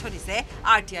অধ্যক্ষই তথ্য দিছে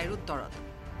RTIৰ উত্তৰত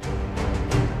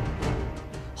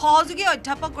সহযোগী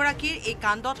অধ্যাপক গৰাকীৰ এই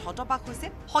কাণ্ডত হতবাক হৈছে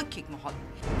শৈক্ষিক মহল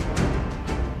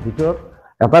ভিতৰত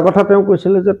এটা কথা তেওঁ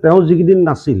কৈছিলে যে তেওঁ যিকেইদিন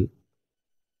নাছিল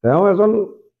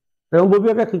তেওঁ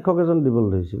ববীয়াকৈ শিক্ষক এজন দিবলৈ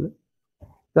ধৰিছিলে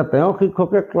যে তেওঁ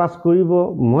শিক্ষকে ক্লাছ কৰিব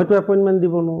মইতো এপইণ্টমেণ্ট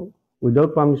দিব নোৱাৰোঁ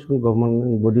উইদাউট পাৰ্মিশ্যন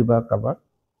গভৰ্ণমেণ্ট বডি বা কাৰোবাৰ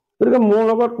গতিকে মোৰ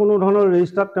লগত কোনো ধৰণৰ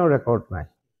ৰেজিষ্টাৰত তেওঁৰ ৰেকৰ্ড নাই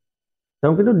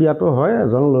তেওঁ কিন্তু দিয়াটো হয়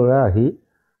এজন ল'ৰা আহি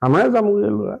আমাৰে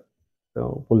জামুগুৰিৰ ল'ৰা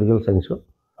তেওঁ পলিটিকেল চায়েন্সত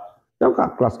তেওঁ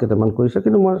ক্লাছ কেইটামান কৰিছে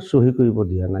কিন্তু মই চহী কৰিব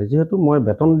দিয়া নাই যিহেতু মই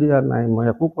বেতন দিয়া নাই মই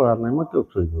একো কৰা নাই মই কিয়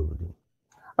চহী কৰিব দিম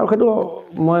আৰু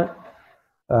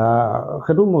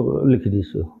সেইটো মই লিখি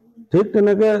দিছোঁ ঠিক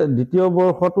তেনেকৈ দ্বিতীয়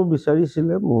বৰ্ষটো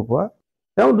বিচাৰিছিলে মোৰ পৰা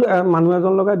তেওঁ মানুহ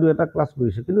এজন লগাই 2-এটা ক্লাছ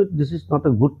কৰিছে কিন্তু this is not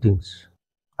a good things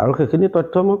আৰু সেইখিনি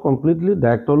তথ্য মই কমপ্লিটলি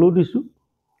ডাইৰেক্টৰলৈও দিছোঁ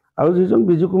আৰু যিজন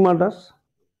বিজু কুমাৰ দাস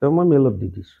তেওঁ মই মেইলত দি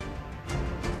দিছোঁ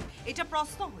এটা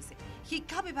প্ৰশ্ন হৈছে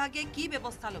শিক্ষা বিভাগে কি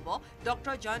ব্যৱস্থা ল'ব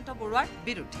ডক্টৰ জয়ন্ত বৰুৱাৰ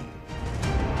বিৰুদ্ধে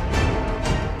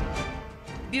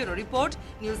bureau report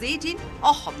news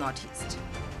 18 Assam north east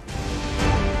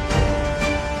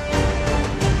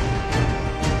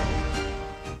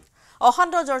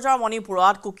অশান্ত জৰ্জাৰ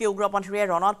মণিপুৰত কুকি উগ্ৰপন্থীৰে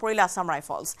ৰণত পৰিলে আছাম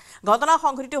ৰাইফলছ ঘটনা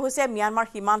সংঘটিত হৈছে ম্যানমাৰ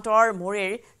সীমান্তৰ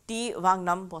মোৰেৰ টি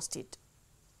ৱাংনাম বস্তিত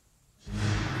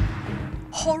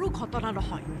সৰু ঘটনা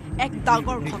নহয় এক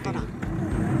ডাঙৰ ঘটনা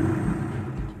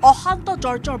অশান্ত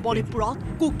জৰ্জৰ মণিপুৰত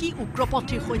কুকি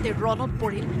উগ্ৰপন্থীৰ সৈতে ৰণত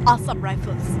পৰিল আছাম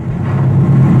ৰাইফলছ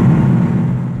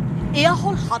এয়া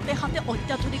হ'ল হাতে হাতে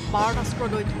অত্যাধুনিক মাৰণাস্ত্ৰ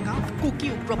লৈ থকা কুকি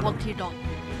উগ্ৰপন্থীৰ দল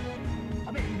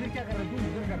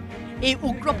এই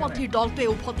উগ্ৰপন্থীৰ দলটোৱে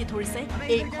উভতি ধৰিছে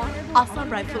এইখন আছাম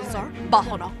ৰাইফলছৰ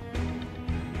বাহনক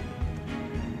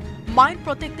মাইন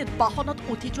প্ৰটেক্টেড বাহনত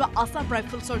উঠি যোৱা আছাম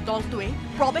ৰাইফলছৰ দলটোৱে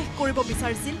প্ৰৱেশ কৰিব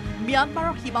বিচাৰিছিল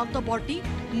ম্যানমাৰৰ সীমান্তৱৰ্তী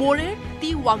মোৰেৰ টি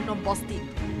ৱাংনম বস্তিত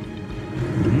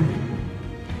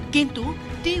কিন্তু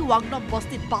টি ৱাংনম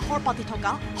বস্তিত বাহৰ পাতি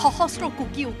থকা সশস্ত্ৰ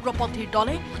কুকি উগ্ৰপন্থীৰ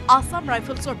দলে আছাম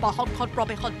ৰাইফলছৰ বাহনখন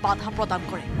প্ৰৱেশত বাধা প্ৰদান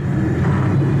কৰে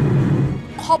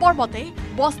খবৰ মতে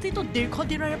বস্তিটোত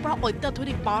দীৰ্ঘদিনৰে পৰা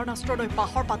অত্যাধুনিক মাৰণাস্ত্ৰ লৈ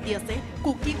বাহৰ পাতি আছে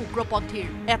কুকি উগ্ৰপন্থীৰ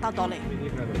এটা দলে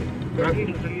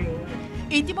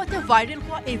ইতিমধ্যে ভাইৰেল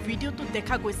হোৱা এই ভিডিঅ'টোত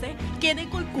দেখা গৈছে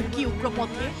কেনেকৈ কুকি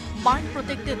উগ্ৰপন্থীয়ে মাইন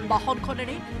প্ৰটেক্টেড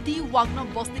বাহনখনেৰে টি ৱাংনম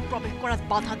বস্তিত প্ৰৱেশ কৰাত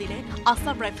বাধা দিলে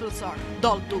আছাম ৰাইফলছৰ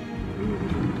দলটো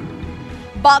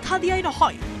বাধা দিয়াই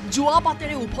নহয় জোৱা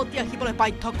বাটেৰে উভতি আহিবলৈ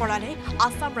বাধ্য কৰালে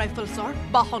আছাম ৰাইফলছৰ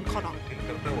বাহনখনক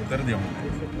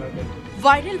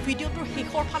ভাইৰেল ভিডিঅ'টোৰ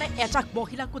শেষৰ ফালে এজাক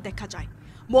মহিলাকো দেখা যায়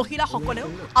মহিলাসকলেও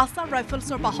আছাম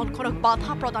ৰাইফলছৰ বাহনখনক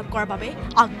বাধা প্ৰদান কৰাৰ বাবে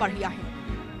আগবাঢ়ি আহে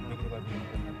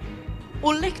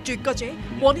উল্লেখযোগ্য যে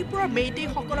মণিপুৰৰ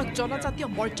মেইটেইসকলক জনজাতীয়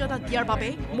মৰ্যাদা দিয়াৰ বাবে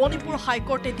মণিপুৰ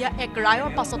হাইকোৰ্টে দিয়া এক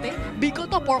ৰায়ৰ পাছতে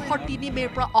বিগত বৰ্ষৰ 3 মে'ৰ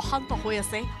পৰা অশান্ত হৈ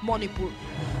আছে Manipur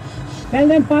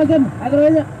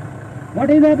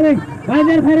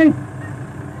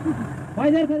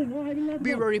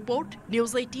bureau report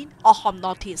news 18 Assam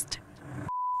north east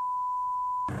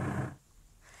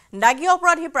Nagi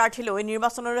অপৰাধী প্ৰাৰ্থীলৈ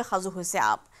নিৰ্বাচনলৈ সাজু হৈছে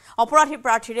আপ অপৰাধী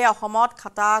প্ৰাৰ্থীৰে অসমত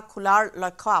খাতা খোলাৰ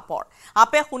লক্ষ্য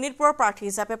আপে শোণিতপুৰৰ প্ৰাৰ্থী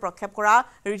হিচাপে প্ৰক্ষেপ কৰা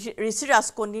ঋষিৰাজ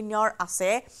কন্দিন্যৰ আছে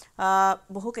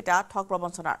বহুকেইটা ঠগ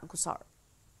প্ৰবঞ্চনাৰ গোচৰ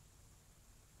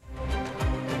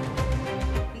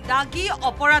দাগী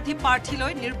অপৰাধী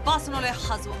প্ৰাৰ্থীলৈ নিৰ্বাচনলৈ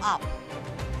সাজু আপ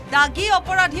দাগী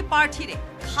অপৰাধী প্ৰাৰ্থীৰে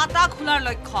খাতা খোলাৰ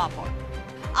লক্ষ্য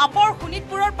আপৰ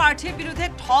শোণিতপুৰৰ প্ৰাৰ্থীৰ বিৰুদ্ধে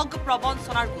ঠগ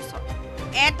প্ৰবঞ্চনাৰ গোচৰ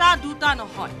এটা দুটা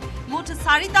নহয় মুঠ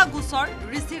 4টা গোচৰ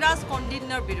ঋষিৰাজ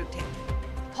কন্দিন্যৰ বিৰুদ্ধে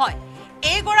হয়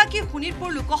এইগৰাকী শোণিতপুৰ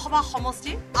লোকসভা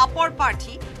সমষ্টিৰ আপৰ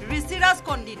প্ৰাৰ্থী ঋষিৰাজ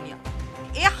কন্দিন্য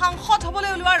এই সাংসদ হ'বলৈ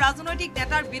ওলোৱা ৰাজনৈতিক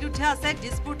নেতাৰ বিৰুদ্ধে আছে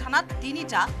দিছপুৰ থানাত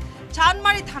 3টা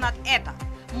চানমাৰী থানাত 1টা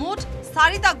মুঠ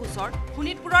 4টা গোচৰ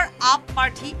শোণিতপুৰৰ আপ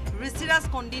প্ৰাৰ্থী ঋষিৰাজ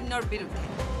কন্দিন্যৰ বিৰুদ্ধে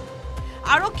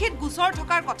আৰক্ষীত গোচৰ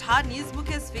থকাৰ কথা নিজ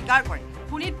মুখে স্বীকাৰ কৰে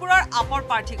শোণিতপুৰৰ আপৰ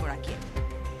প্ৰাৰ্থীগৰাকীয়ে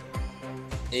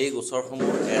এই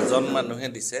গোচৰসমূহ এজন মানুহে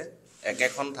দিছে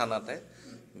একেখন থানাতে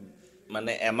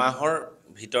মানে এমাহৰ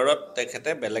ভিতৰত তেখেতে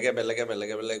বেলেগে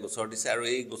গোচৰ দিছে আৰু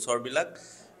এই গোচৰবিলাক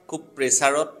খুব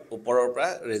প্ৰেছাৰত ওপৰৰ পৰা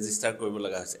ৰেজিষ্টাৰ কৰিব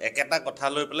লগা হৈছে একেটা কথা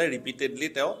লৈ পেলাই ৰিপিটেডলি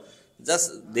তেওঁ জাষ্ট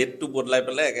ডেটটো বদলাই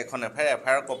পেলাই একেখন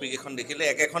এফআইআৰ কপি কেইখন দেখিলে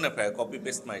একেখন এফআইআৰ কপি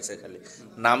পেষ্ট মাৰিছে খালি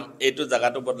নাম এইটো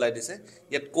জাগাটো বদলাই দিছে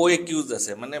ইয়াত কো একিউজ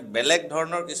আছে মানে বেলেগ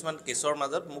ধৰণৰ কিছুমান কেছৰ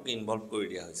মাজত মোক ইনভলভ কৰি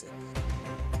দিয়া হৈছে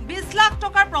 20 লাখ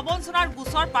টকাৰ প্ৰবঞ্চনাৰ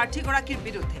গোচৰ প্ৰাৰ্থীগৰাকীৰ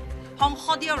বিৰুদ্ধে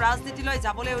সংসদীয় ৰাজনীতিলৈ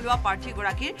যাবলৈ ওলোৱা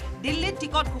প্ৰাৰ্থীগৰাকীৰ দিল্লীত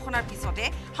টিকট ঘোষণাৰ পিছতে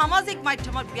সামাজিক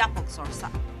মাধ্যমত ব্যাপক চৰ্চা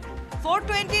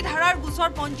 420 ধাৰাৰ গোচৰ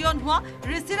পঞ্জীয়ন হোৱা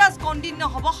ঋষিৰাজ কন্দিন্য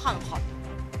হ'ব সাংসদ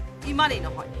ইমানেই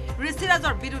নহয়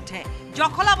ঋষিৰাজৰ বিৰুদ্ধে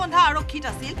জখলাবন্ধা আৰক্ষীত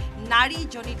আছিল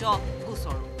নাৰীজনিত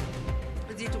গোচৰ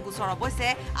যিটো গোচৰ অৱশ্যে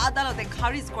আদালতে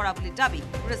খাৰিজ কৰা বুলি দাবী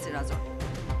ঋষিৰাজৰ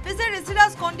পিছে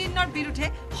ঋষিৰাজ কণ্ডিন্যৰ বিৰুদ্ধে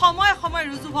সময়ে সময়ে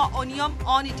ৰুজু হোৱা অনিয়ম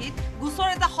অনীতিত গোচৰ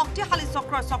এটা শক্তিশালী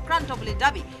চক্ৰৰ চক্ৰান্ত বুলি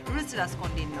দাবী ঋষিৰাজ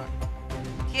কণ্ডিন্যৰ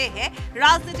সেয়েহে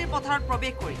ৰাজনীতিৰ পথাৰত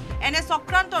প্ৰৱেশ কৰি এনে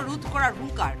চক্ৰান্ত ৰোধ কৰাৰ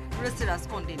হুংকাৰ ঋষিৰাজ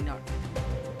কণ্ডিন্যৰ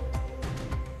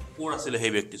কোন আছিল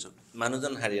সেই ব্যক্তিজন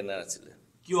মানুহজন হাৰিয়ানাৰ আছিল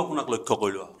কিয় আপোনাক লক্ষ্য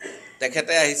কৰিলো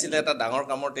তেখেতে আহিছিল এটা ডাঙৰ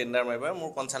কামৰ টেন্ডাৰ মাৰিব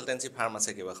মোৰ কনসালটেন্সি ফাৰ্ম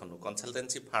আছে কিবাখনো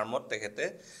কনসালটেন্সি ফাৰ্মত তেখেতে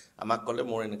আমাক ক'লে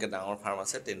মোৰ এনেকৈ ডাঙৰ ফাৰ্ম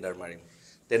আছে টেন্ডাৰ মাৰিম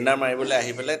টেন্ডাৰ মাৰিবলৈ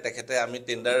আহি পেলাই তেখেতে আমি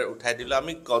টেন্ডাৰ উঠাই দিলোঁ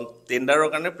আমি টেন্ডাৰৰ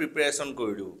কাৰণে প্ৰিপেৰেশ্যন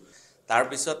কৰিলোঁ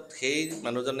তাৰপিছত সেই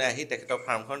মানুহজনে আহি তেখেতৰ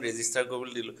ফাৰ্মখন ৰেজিষ্টাৰ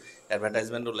কৰিবলৈ দিলোঁ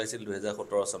এডভাৰটাইজমেণ্ট ওলাইছিল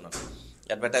 2017 চনত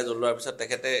এডভাৰটাইজ ওলোৱাৰ পিছত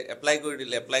তেখেতে এপ্লাই কৰি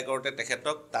দিলে এপ্লাই কৰোঁতে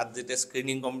তেখেতক তাত যেতিয়া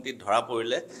স্ক্ৰিনিং কমিটিত ধৰা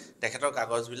পৰিলে তেখেতৰ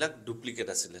কাগজবিলাক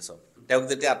ডুপ্লিকেট আছিলে চব তেওঁক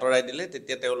যেতিয়া আঁতৰাই দিলে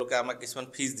তেতিয়া তেওঁলোকে আমাক কিছুমান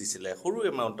ফিজ দিছিলে সৰু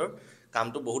এমাউণ্টৰ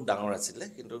কামটো বহুত ডাঙৰ আছিলে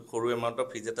কিন্তু সৰু এমাউণ্টৰ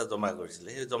ফিজ এটা জমা কৰিছিলে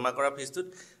সেই জমা কৰা ফিজটোত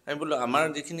আমি বোলো আমাৰ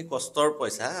যিখিনি কষ্টৰ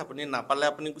পইচা আপুনি নাপালে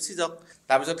আপুনি গুচি যাওক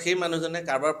তাৰপিছত সেই মানুহজনে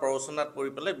কাৰোবাৰ প্ৰৰোচনাত পৰি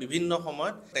পেলাই বিভিন্ন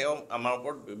সময়ত তেওঁ আমাৰ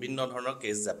ওপৰত বিভিন্ন ধৰণৰ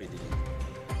কেছ জাপি দিলে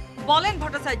বলেন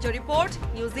Bhattacharya report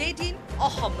news 18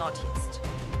 Assam north east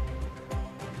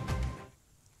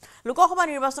Lok Sabha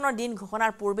নিৰ্বাচনৰ দিন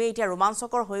ঘোষণাৰ পূৰ্বে এতিয়া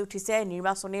ৰোমাঞ্চকৰ হৈ উঠিছে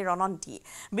নিৰ্বাচনী ৰণনীতি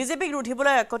বিজেপিক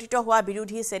ৰুধিবলৈ একত্ৰিত হোৱা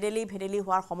বিৰোধী সেডেলি ভেডেলি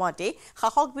হোৱাৰ সময়তে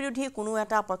শাসক বিৰোধী কোনো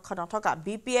এটা পক্ষ নথকা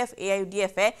বিপিএফ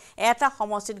AIUDF এটা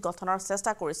সমষ্টিত গঠনৰ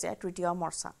চেষ্টা কৰিছে তৃতীয়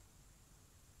মৰ্চা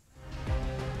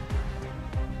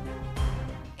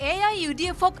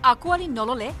AIUDFক আকোৱালি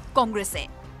নললে কংগ্ৰেছে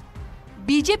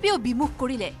বিজেপিও বিমুখ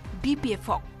কৰিলে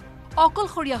বিপিএফক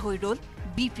অকলশৰীয়া হৈ ৰল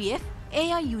বিপিএফ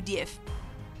AIUDF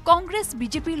কংগ্ৰেছ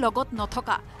বিজেপিৰ লগত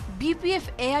নথকা বিপিএফ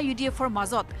AIUDFৰ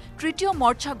মাজত তৃতীয়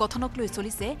মৰ্চা গঠনক লৈ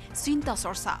চলিছে চিন্তা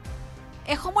চৰ্চা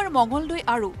এসময়ৰ মঙ্গলদৈ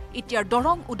আৰু এতিয়াৰ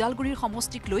দৰং উদালগুৰিৰ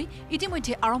সমষ্টিক লৈ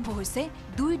ইতিমধ্যে আৰম্ভ হৈছে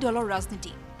দুই দলৰ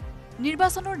ৰাজনীতি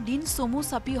নিৰ্বাচনৰ দিন চমু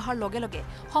চাপি অহাৰ লগে লগে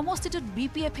সমষ্টিটোত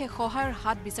বিপিএফে সহায়ৰ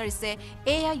হাত বিচাৰিছে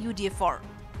AIUDFৰ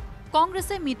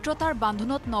কংগ্ৰেছে মিত্ৰতাৰ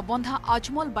বান্ধোনত নবন্ধা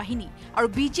আজমল বাহিনী আৰু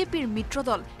বিজেপিৰ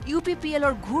মিত্ৰদল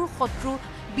UPPLৰ ঘূৰ শত্ৰু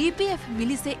বিপিএফ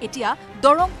মিলিছে এতিয়া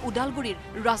দৰং উদালগুৰিৰ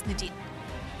ৰাজনীতিত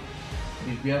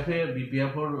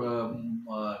বিপিএফৰ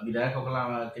বিধায়কসকলে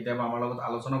কেতিয়াবা আমাৰ লগত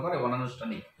আলোচনা কৰে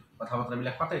অনানুষ্ঠানিক কথা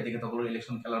বতৰাবিলাক পাতে তেখেতসকলৰ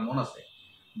ইলেকশ্যন খেলাৰ মন আছে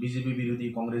বিজেপি বিৰোধী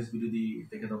কংগ্ৰেছ বিৰোধী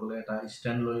তেখেতসকলে এটা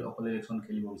ষ্টেণ্ড লৈ অকলে ইলেকশ্যন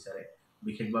খেলিব বিচাৰে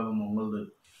বিশেষভাৱে মংগলদৈ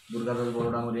দুৰ্গাদাস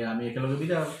বৰডাঙৰীয়া আমি একেলগে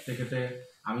বিধায়ক তেখেতে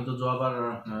আমিতো যোৱাবাৰ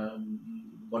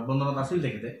গঠবন্ধনত আছিল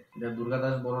তেখেতে এতিয়া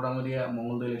দুৰ্গাদাস বৰডাঙৰীয়া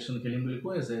মংগলদৈ ইলেকশ্যন খেলিম বুলি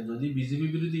কৈ আছে যদি বিজেপি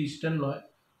বিৰোধী ষ্টেণ্ড লয়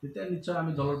তেতিয়া নিশ্চয়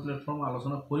আমি দলৰ প্লেটফৰ্ম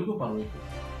আলোচনা কৰিব পাৰোঁ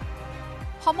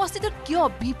সমষ্টিটোত কিয়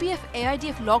বিপিএফ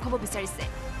AIUDF লগ হ'ব বিচাৰিছে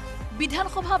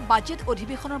বিধানসভা বাজেট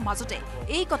অধিৱেশনৰ মাজতে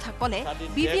এই কথা ক'লে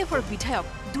বিপিএফৰ বিধায়ক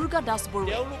দুৰ্গা দাস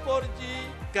বৰুৱা তেওঁলোকৰ যি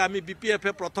আমি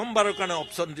বিপিএফে প্ৰথমবাৰৰ কাৰণে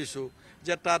অপশ্যন দিছোঁ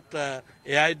যে তাত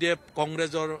AIUDF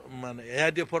কংগ্ৰেছৰ মানে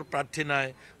AIUDFৰ প্ৰাৰ্থী নাই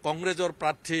কংগ্ৰেছৰ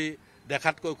প্ৰাৰ্থী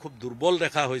দেখাতকৈ খুব দুৰ্বল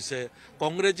দেখা হৈছে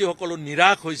কংগ্ৰেছীসকলো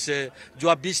নিৰাশ হৈছে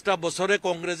যোৱা 20টা বছৰে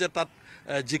কংগ্ৰেছে তাত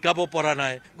জিকাব পৰা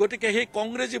নাই গতিকে সেই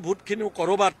কংগ্ৰেছী ভোটখিনিও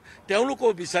কৰবাত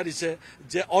তেওঁলোকেও বিচাৰিছে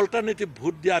যে অল্টাৰনেটিভ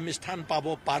ভোট দিয়া আমি স্থান পাব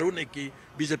পাৰোঁ নেকি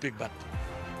বিজেপিক বাদ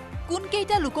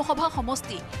কোনকেইটা লোকসভা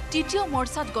সমষ্টি তৃতীয়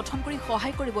মৰ্চাত গঠন কৰি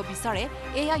সহায় কৰিব বিচাৰে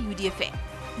AIUDFে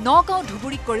নগাঁও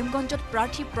ধুবুৰী কৰিমগঞ্জত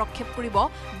প্ৰাৰ্থী প্ৰক্ষেপ কৰিব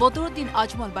বদৰুদ্দিন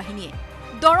আজমল বাহিনীয়ে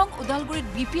দৰং উদালগুৰিত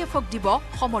বিপিএফক দিব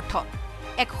সমৰ্থন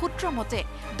এক সূত্ৰ মতে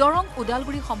দৰং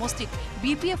উদালগুৰি সমষ্টিত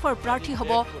বিপিএফৰ প্ৰাৰ্থী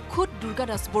হ'ব খুদ দুৰ্গা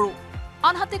দাস বড়ো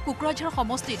আনহাতে কুকুৰাঝাৰ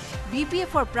সমষ্টিত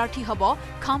বিপিএফৰ প্ৰাৰ্থী হ'ব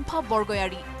খাম্ফা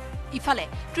বৰগয়াৰী ইফালে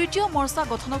তৃতীয় মৰ্চা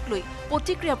গঠনক লৈ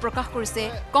প্ৰতিক্ৰিয়া প্ৰকাশ কৰিছে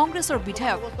কংগ্ৰেছৰ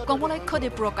বিধায়ক কমলাক্ষ দে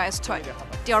পুৰকায়স্থই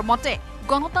তেওঁৰ মতে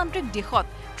গণতান্ত্ৰিক দেশত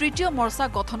তৃতীয় মৰ্চা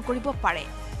গঠন কৰিব পাৰে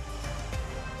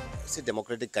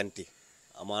ডেমক্ৰেটিক কাণ্ট্ৰি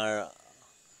আমাৰ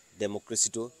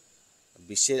ডেমক্ৰেচিটো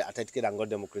বিশ্বৰ আটাইতকৈ ডাঙৰ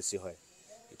ডেমক্ৰেচি হয়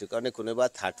এইটো কাৰণে কোনোবা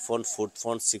third front fourth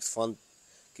front six front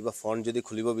কিবা ফ্ৰণ্ট যদি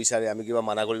খুলিব বিচাৰে আমি কিবা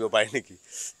মানা কৰিব পাৰি নেকি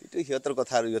এইটো সিহঁতৰ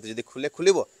কথা আৰু ইহঁতে যদি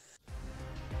খুলিব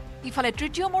ইফালে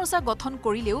তৃতীয় মৰ্চা গঠন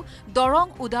কৰিলেও দৰং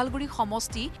উদালগুৰি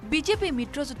সমষ্টি বিজেপি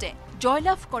মিত্ৰজোঁটে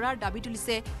জয়লাভ কৰাৰ দাবী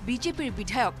তুলিছে বিজেপিৰ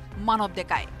বিধায়ক মানৱ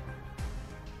ডেকাই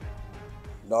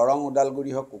দৰং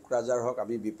উদালগুৰি হওক কুকুৰাঝাৰ হওক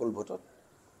আমি বিপুল ভোটত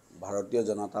ভাৰতীয়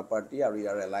জনতা পাৰ্টি আৰু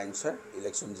ইয়াৰ এলায়েন্সে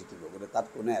ইলেকশ্যন জিকিব গতিকে তাত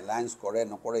কোনে এলায়েন্স কৰে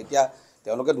নকৰে এতিয়া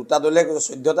তেওঁলোকে দুটা দলে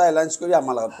 14টা এলায়েন্স কৰি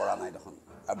আমাৰ লগত পৰা নাই দেখোন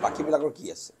আৰু বাকীবিলাকৰ কি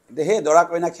আছে এতিয়া সেই দৰা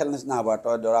কইনা খেল নিচিনা হ'ব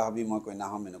তই দৰা হবি মই কইনা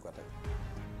হ'ম এনেকুৱা টাইপ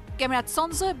কেমেৰাত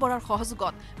সঞ্জয় বৰাৰ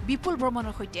সহযোগত বিপুল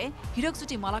বৰ্মনৰ সৈতে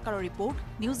Hirakjyoti মালাকাৰৰ report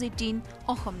news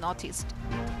 18 Assam north east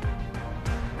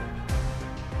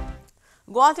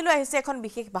গুৱাহাটীলৈ আহিছে এখন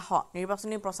বিশেষ বাহন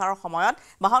নিৰ্বাচনী প্ৰচাৰৰ সময়ত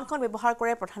বাহনখন ব্যৱহাৰ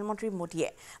কৰে প্ৰধানমন্ত্ৰী মোদীয়ে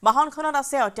বাহনখনত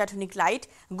আছে অত্যাধুনিক লাইট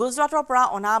গুজৰাটৰ পৰা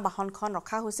অনা বাহনখন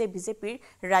ৰখা হৈছে বিজেপিৰ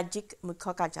ৰাজ্যিক মুখ্য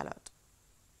কাৰ্যালয়ত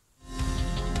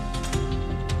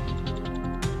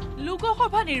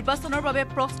লোকসভা নিৰ্বাচনৰ বাবে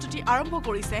প্ৰস্তুতি আৰম্ভ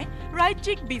কৰিছে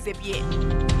ৰাজ্যিক বিজেপিয়ে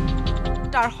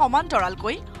তাৰ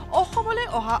সমান্তৰালকৈ অসমলৈ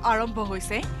অহা আৰম্ভ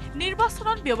হৈছে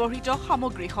নিৰ্বাচনত ব্যৱহৃত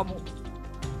সামগ্ৰীসমূহ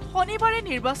শনিবাৰে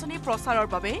নিৰ্বাচনী প্ৰচাৰৰ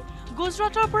বাবে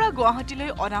গুজৰাটৰ পৰা গুৱাহাটীলৈ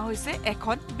অনা হৈছে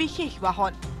এখন বিশেষ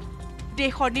বাহন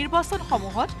দেশৰ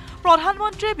নিৰ্বাচনসমূহত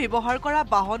প্ৰধানমন্ত্ৰীয়ে ব্যৱহাৰ কৰা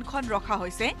বাহনখন ৰখা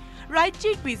হৈছে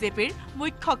ৰাজ্যিক বিজেপিৰ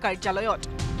মুখ্য কাৰ্যালয়ত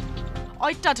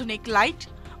অত্যাধুনিক লাইট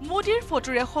মোদীৰ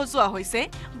ফটোৰে সজোৱা হৈছে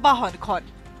বাহনখন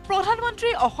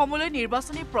প্ৰধানমন্ত্ৰী অসমলৈ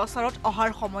নিৰ্বাচনী প্ৰচাৰত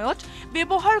অহাৰ সময়ত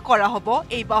ব্যৱহাৰ কৰা হ'ব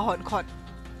এই বাহনখন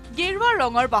গেৰুৱা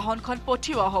ৰঙৰ বাহনখন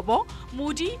পঠিওৱা হ'ব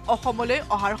মোদী অসমলৈ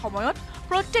অহাৰ সময়ত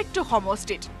প্ৰত্যেকটো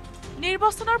সমষ্টিত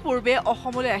নিৰ্বাচনৰ পূৰ্বে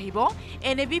অসমলৈ আহিব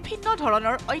এনে বিভিন্ন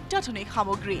ধৰণৰ অত্যাধুনিক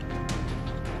সামগ্ৰী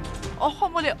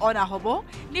অসমলৈ অনা হ'ব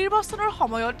নিৰ্বাচনৰ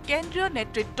সময়ত কেন্দ্ৰীয়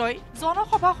নেতৃত্বই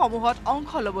জনসভাসমূহত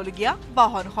অংশ ল'বলগীয়া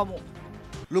বাহনসমূহ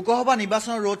লোকসভা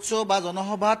নিৰ্বাচনৰ ৰোড শ্ব' বা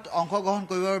জনসভাত অংশগ্ৰহণ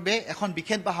কৰিবৰ বাবে এখন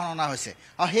বিশেষ বাহন অনা হৈছে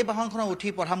আৰু সেই বাহনখনত উঠি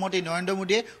প্ৰধানমন্ত্ৰী নৰেন্দ্ৰ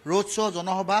মোদীয়ে ৰোড শ্ব'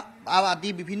 জনসভা আদি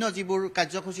বিভিন্ন যিবোৰ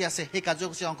কাৰ্যসূচী আছে সেই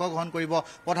কাৰ্যসূচী অংশগ্ৰহণ কৰিব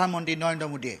প্ৰধানমন্ত্ৰী নৰেন্দ্ৰ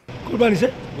মোদীয়ে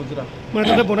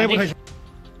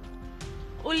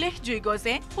উল্লেখযোগ্য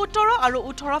যে 17 আৰু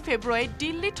 18 ফেব্ৰুৱাৰীত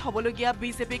দিল্লীত হ'বলগীয়া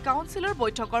বিজেপি কাউন্সিলৰ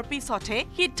বৈঠকৰ পিছতহে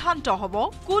সিদ্ধান্ত হ'ব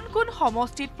কোন কোন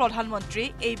সমষ্টিত প্ৰধানমন্ত্ৰী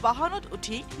এই বাহনত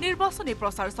উঠি নিৰ্বাচনী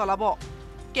প্ৰচাৰ চলাব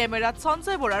কেমেৰাত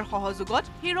সঞ্জয় বৰাৰ সহযোগত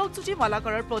হিৰকজ্যোতি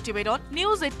মালাকাৰৰ প্ৰতিবেদন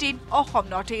নিউজ 18 অসম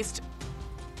নৰ্থ ইষ্ট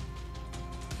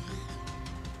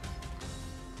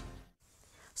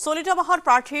চলিত মাহত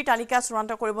প্ৰাৰ্থীৰ তালিকা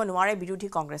চূড়ান্ত কৰিব নোৱাৰে বিৰোধী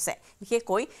কংগ্ৰেছে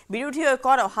বিশেষকৈ বিৰোধী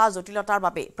ঐক্যত অহা জটিলতাৰ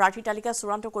বাবে প্ৰাৰ্থীৰ তালিকা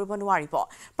চূড়ান্ত কৰিব নোৱাৰিব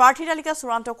প্ৰাৰ্থীৰ তালিকা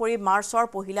চূড়ান্ত কৰি মাৰ্চৰ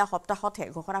পহিলা সপ্তাহতহে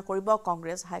ঘোষণা কৰিব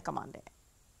কংগ্ৰেছ হাইকমাণ্ডে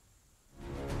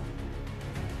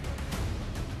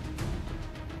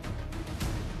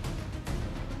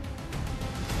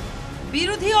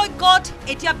বিৰোধী ঐক্যত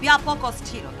এতিয়া ব্যাপক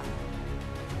অস্থিৰতা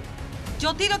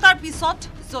জটিলতাৰ পিছত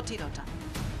জটিলতা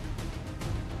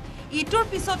ইটোৰ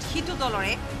পিছত সিটো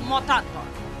দলৰে মতান্তৰ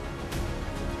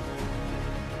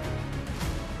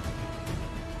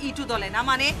ইটো দলে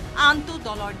নামানে আনটো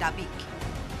দলৰ দাবীক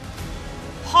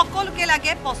সকলোকে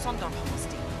লাগে পচন্দৰ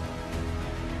সমষ্টি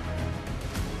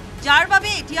যাৰ বাবে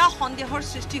এতিয়া সন্দেহৰ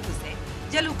সৃষ্টি হৈছে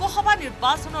যে লোকসভা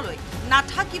নিৰ্বাচনলৈ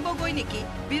নাথাকিবগৈ নেকি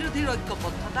বিৰোধী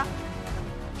ঐক্যবদ্ধতা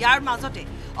ইয়াৰ মাজতে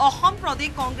অসম প্ৰদেশ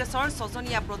কংগ্ৰেছৰ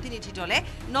ছজনীয়া প্ৰতিনিধি দলে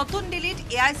নতুন দিল্লীত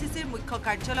এআইচিচিৰ মুখ্য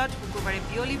কাৰ্যালয়ত শুকুৰবাৰে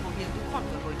বিয়লি বহিল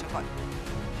দুখনকৈ বৈঠকত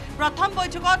প্ৰথম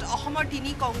বৈঠকত অসমৰ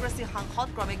 3 কংগ্ৰেছী সাংসদ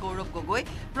ক্ৰমে গৌৰৱ গগৈ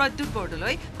প্ৰদ্যুৎ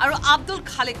বৰদলৈ আৰু আব্দুল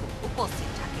খালেকো উপস্থিত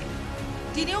থাকে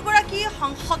তিনিওগৰাকী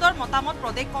সাংসদৰ মতামত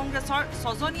প্ৰদেশ কংগ্ৰেছৰ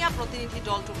ছজনীয়া প্ৰতিনিধি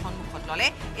দলটোৰ সন্মুখত ললে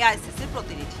এআইচিচিৰ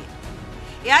প্ৰতিনিধিয়ে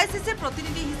এআইচিচিৰ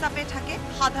প্ৰতিনিধি হিচাপে থাকে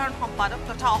সাধাৰণ সম্পাদক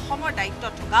তথা অসমৰ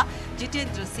দায়িত্বত থকা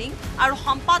জিতেন্দ্ৰ সিং আৰু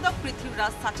সম্পাদক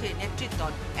পৃথ্বীৰাজ সাথীৰ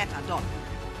নেতৃত্বত এটা দল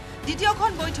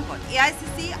দ্বিতীয়খন বৈঠকত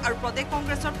এআইচিচি আৰু প্ৰদেশ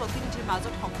কংগ্ৰেছৰ প্ৰতিনিধিৰ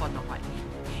মাজত সম্পন্ন হয়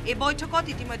এই বৈঠকত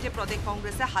ইতিমধ্যে প্ৰদেশ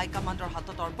কংগ্ৰেছে হাইকমাণ্ডৰ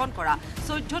হাতত অৰ্পণ কৰা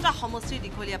 14টা সমষ্টিৰ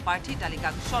দীঘলীয়া প্ৰাৰ্থী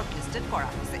তালিকাক শ্বৰ্টলিষ্টেড কৰা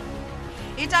হৈছে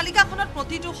এই তালিকাখনত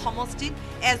প্ৰতিটো সমষ্টিত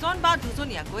এজন বা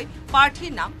দুজনীয়াকৈ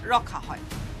প্ৰাৰ্থীৰ নাম ৰখা হয়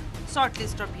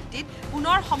শৰ্টলিষ্টৰ ভিত্তিত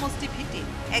পুনৰ সমষ্টি ভিত্তিত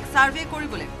এক সাৰ্ভে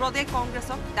কৰিবলৈ প্ৰদেশ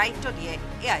কংগ্ৰেছক দায়িত্ব দিয়ে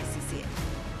এআইচিচিয়ে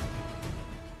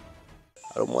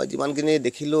আৰু মই যিমানখিনি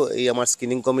দেখিলো এই আমাৰ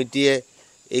স্ক্ৰিনিং কমিটিয়ে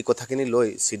এই কথাখিনি লৈ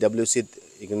সিডব্লিউচিত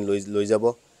এইখিনি লৈ যাব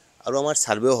আৰু আমাৰ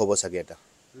সাৰ্ভেও হ'ব চাগে এটা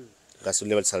গ্ৰাছৰুট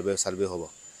লেভেল সাৰ্ভে হ'ব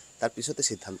তাৰ পিছতে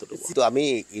সিদ্ধান্তটো হ'ব তো আমি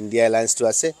ইণ্ডিয়া এলায়েন্সটো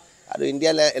আছে আৰু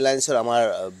ইণ্ডিয়া এলায়েন্সৰ আমাৰ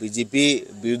বিজেপি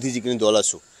বিৰোধী যিখিনি দল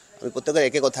আছো আমি প্ৰত্যেকৰে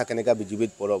একে কথা কেনেকা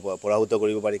বিজেপিত পৰাভূত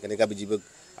কৰিব পাৰি কেনেকা বিজেপিক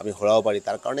আমি হৰাব পাৰি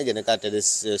তাৰ কাৰণে যেনেকা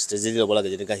ষ্ট্ৰেটেজি ল'ব লাগে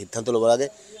যেনেকা সিদ্ধান্ত ল'ব লাগে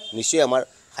নিশ্চয় আমাৰ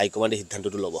হাইকমাণ্ডে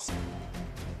সিদ্ধান্তটো ল'ব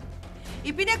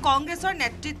ইপিনে কংগ্ৰেছৰ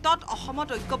নেতৃত্বত অসমত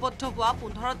ঐক্যবদ্ধ হোৱা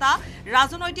 15টা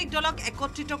ৰাজনৈতিক দলক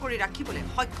একত্ৰিত কৰি ৰাখিবলৈ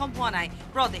সক্ষম হোৱা নাই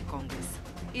প্ৰদেশ কংগ্ৰেছ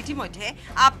ইতিমধ্যে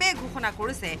আপে ঘোষণা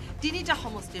কৰিছে 3টা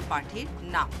সমষ্টিৰ প্ৰাৰ্থীৰ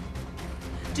নাম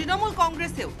তৃণমূল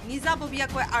কংগ্ৰেছেও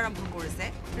নিজাববীয়াকৈ আৰম্ভ কৰিছে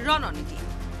ৰণনীতি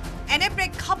এনে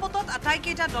প্ৰেক্ষাপটত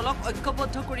আটাইকেইটা দলক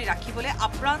ঐক্যবদ্ধ কৰি ৰাখিবলৈ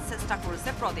আপ্ৰাণ চেষ্টা কৰিছে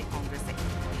প্ৰদেশ কংগ্ৰেছে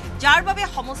যাৰ বাবে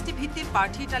সমষ্টি ভিত্তিক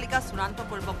প্ৰাৰ্থীৰ তালিকা চূড়ান্ত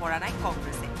কৰিব পৰা নাই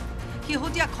কংগ্ৰেছে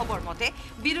শেহতীয়া খবৰ মতে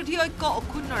বিৰোধী ঐক্য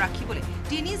অক্ষুণ্ণ ৰাখিবলৈ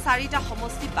 3-4টা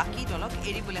সমষ্টি বাকী দলক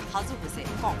এৰিবলৈ সাজু হৈছে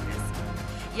কংগ্ৰেছ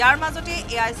ইয়াৰ মাজতে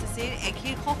এআইচিচিৰ এক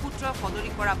শীৰ্ষ সূত্ৰই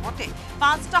সদৰি কৰা মতে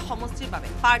 5টা সমষ্টিৰ বাবে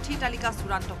প্ৰাৰ্থীৰ তালিকা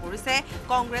চূড়ান্ত কৰিছে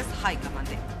কংগ্ৰেছ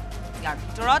হাইকমাণ্ডে ইয়াৰ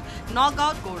ভিতৰত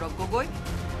নগাঁৱত গৌৰৱ গগৈ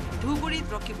ধুবুৰীত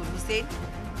ৰকিবুল হুছেইন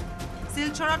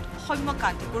শিলচৰত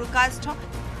সৌম্যকান্তি বৰুকাষ্ঠ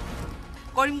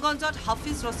কৰিমগঞ্জত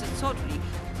হাফিজ ৰছিদ চৌধুৰী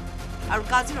আৰু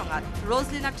কাজিৰঙাত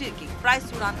ৰজলীনা তিৰ্কীক প্ৰায়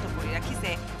চূড়ান্ত কৰি ৰাখিছে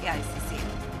এআইচিচিয়ে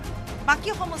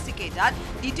বাকী সমষ্টিকেইটাত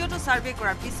দ্বিতীয়টো ছাৰ্ভে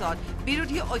কৰাৰ পিছত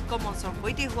বিৰোধী ঐক্য মঞ্চৰ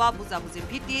সৈতে হোৱা বুজাবুজিৰ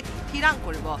ভিত্তিত থিৰাং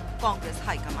কৰিব Congress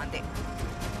হাইকমাণ্ডে।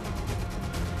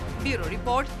 Bureau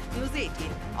report news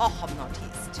 18 Assam north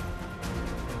east.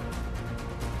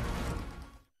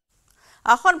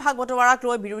 আসন ভাগ বটোৱাৰাক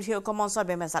লৈ বিৰোধী ঐক্য মঞ্চৰ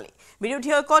বেমেজালি।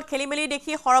 বিৰোধী ঐক্যত খেলিমেলি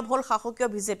দেখি সৰব হ'ল শাসকীয়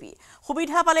বিজেপি।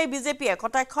 সুবিধা পালে বিজেপিয়ে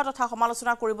কটাক্ষ তথা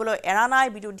সমালোচনা কৰিবলৈ এৰা নাই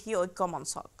বিৰোধী ঐক্য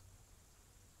মঞ্চক।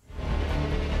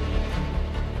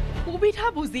 সুবিধা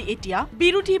বুজি এতিয়া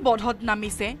বিৰোধী বধত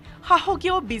নামিছে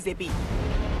শাসকীয় বিজেপি।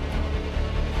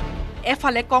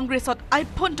 এফালে কংগ্ৰেছত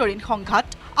আভ্যন্তৰীণ সংঘাত,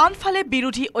 আনফালে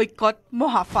বিৰোধী ঐক্যত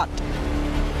মহাফাট।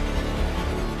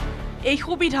 এই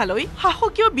সুবিধা লৈ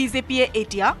শাসকীয় বিজেপিয়ে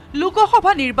এতিয়া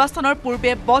লোকসভা নিৰ্বাচনৰ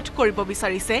পূৰ্বে বধ কৰিব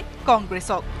বিচাৰিছে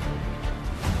কংগ্ৰেছক।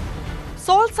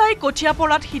 চল চাই কঠীয়া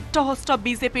পৰাত সিদ্ধহস্ত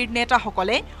বিজেপিৰ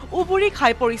নেতাসকলে উবুৰি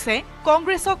খাই পৰিছে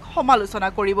কংগ্ৰেছক সমালোচনা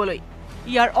কৰিবলৈ।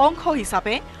 ইয়াৰ অংশ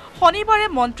হিচাপে শনিবাৰে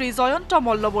মন্ত্ৰী জয়ন্ত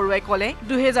মল্লবৰুৱাই ক'লে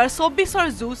 2024ৰ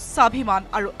যুঁজ স্বাভিমান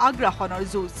আৰু আগ্ৰাসনৰ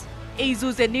যুঁজ। এই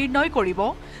যুঁজে নিৰ্ণয় কৰিব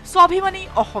স্বাভিমানী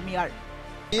অসমীয়াৰ।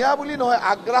 ইয়া বুলি নহয়,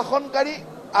 আগ্ৰাসনকাৰী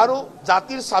আৰু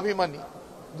জাতিৰ স্বাভিমানী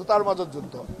দুটাৰ মাজত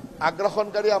যুদ্ধ।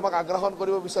 আগ্ৰাসনকাৰী আমাক আগ্ৰাসন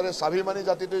কৰিব বিচাৰে, স্বাভিমানী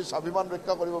জাতিটোৱে স্বাভিমান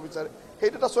ৰক্ষা কৰিব বিচাৰে,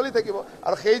 সেইটো এটা চলি থাকিব।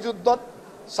 আৰু সেই যুদ্ধত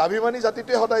স্বাভিমানী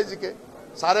জাতিটোৱে সদায় জিকে।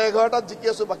 11:30 জিকি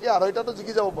আছো, বাকী 2:30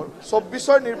 জিকি যাব পাৰোঁ।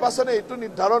 24ৰ নিৰ্বাচনে এইটো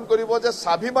নিৰ্ধাৰণ কৰিব যে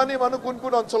স্বাভিমানী মানুহ কোন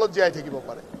কোন অঞ্চলত জীয়াই থাকিব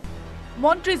পাৰে।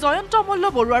 মন্ত্ৰী জয়ন্ত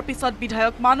মল্লবৰুৱাৰ পিছত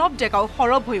বিধায়ক মানৱ ডেকাও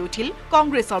সৰব হৈ উঠিল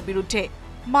কংগ্ৰেছৰ বিৰুদ্ধে।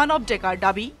 মানৱ ডেকাৰ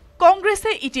দাবী, কংগ্ৰেছে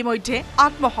ইতিমধ্যে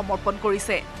আত্মসমৰ্পণ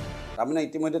কৰিছে। তাৰমানে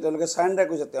ইতিমধ্যে তেওঁলোকে চাৰেণ্ডাৰ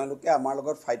কৰিছে, তেওঁলোকে আমাৰ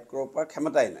লগত ফাইট কৰিব পৰা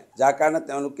ক্ষমতাই নাই। যাৰ কাৰণে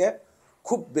তেওঁলোকে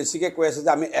খুব বেছিকৈ কৈ আছে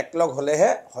যে আমি একলগ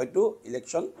হ'লেহে হয়তো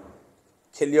ইলেকশ্যন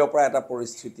খেলিব পৰা এটা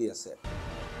পৰিস্থিতি আছে।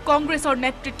 কংগ্ৰেছৰ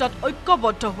নেতৃত্বত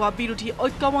ঐক্যবদ্ধ হোৱা বিৰোধী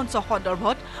ঐক্যমঞ্চ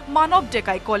সন্দৰ্ভত মানৱ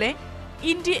ডেকাই ক'লে,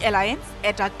 ইণ্ডি এলায়েন্স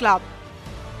এটা ক্লাব।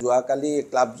 যোৱাকালি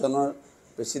ক্লাবজনৰ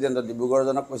প্ৰেচিডেণ্ট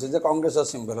ডিব্ৰুগড়জনক কৈছে যে কংগ্ৰেছৰ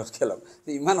চিম্বলত খেলক।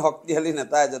 ইমান শক্তিশালী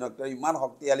নেতা এজনক, ইমান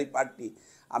শক্তিশালী পাৰ্টি,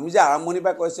 আমি যে আৰম্ভণিৰ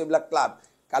পৰা কৈছোঁ এইবিলাক ক্লাব,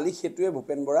 কালি সেইটোৱে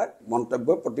ভূপেন বৰাৰ মন্তব্য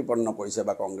প্ৰতিপন্ন কৰিছে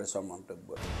বা কংগ্ৰেছৰ মন্তব্য।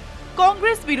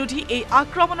 কংগ্ৰেছ বিৰোধী এই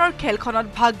আক্ৰমণৰ খেলখনত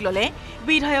ভাগ ল'লে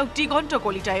বিধায়ক দিগন্ত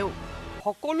কলিতায়ো।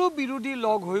 সকলো বিৰোধী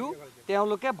লগ হৈও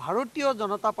তেওঁলোকে ভাৰতীয়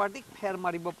জনতা পাৰ্টিক ফেৰ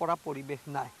মাৰিব পৰা পৰিৱেশ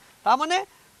নাই। তাৰমানে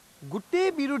গোটেই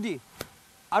বিৰোধী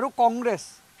আৰু কংগ্ৰেছ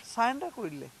চাৰেণ্ডাৰ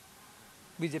কৰিলে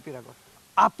বিজেপিৰ আগত।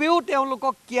 আপেও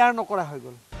তেওঁলোকক কেয়াৰ নকৰা হৈ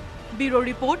গ'ল। Bureau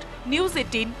report news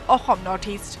 18 Assam north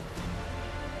east.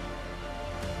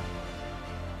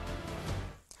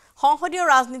 সংসদীয়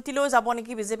ৰাজনীতিলৈ যাব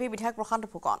নেকি বিজেপি বিধায়ক প্ৰশান্ত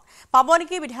ফুকন? পাব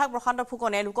নেকি বিধায়ক প্ৰশান্ত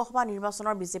ফুকনে লোকসভা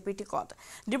নিৰ্বাচনৰ বিজেপিৰ টিকট?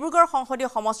 ডিব্ৰুগড় সংসদীয়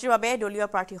সমষ্টিৰ বাবে দলীয়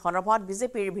প্ৰাৰ্থী সন্দৰ্ভত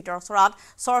বিজেপিৰ ভিতৰচৰাত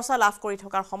চৰ্চা লাভ কৰি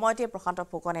থকাৰ সময়তে প্ৰশান্ত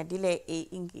ফুকনে দিলে এই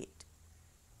ইংগিত।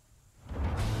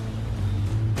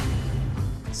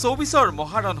 24ৰ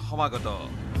মহাৰণ সমাগত।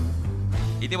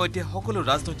 ইতিমধ্যে সকলো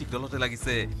ৰাজনৈতিক দলতে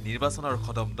লাগিছে নিৰ্বাচনৰ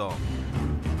খদমদম।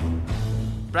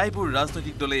 প্ৰায়বোৰ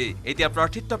ৰাজনৈতিক দলে এতিয়া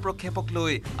প্ৰাৰ্থিত্ব প্ৰক্ষেপক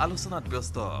লৈ আলোচনাত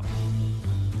ব্যস্ত।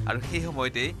 আৰু সেই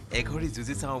সময়তে এঘৰি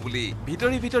যুঁজি চাওঁ বুলি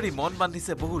ভিতৰি মন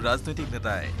বান্ধিছে বহু ৰাজনৈতিক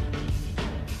নেতাই।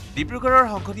 ডিব্ৰুগড়ৰ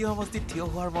সংসদীয় সমষ্টিত থিয়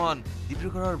হোৱাৰ মন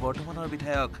ডিব্ৰুগড়ৰ বৰ্তমানৰ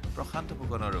বিধায়ক প্ৰশান্ত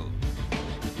ফুকনৰো।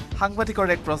 সাংবাদিকৰ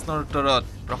এক প্ৰশ্নৰ উত্তৰত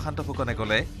প্ৰশান্ত ফুকনে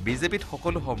ক'লে, বিজেপিত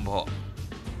সকলো সম্ভৱ।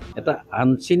 এটা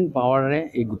আনচিন পাৱাৰে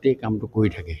এই গোটেই কামটো কৰি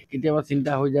থাকে। কেতিয়াবা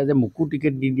চিন্তা হৈ যায় যে মোকো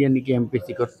টিকেট দি দিয়ে নেকি M P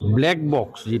ticket. Black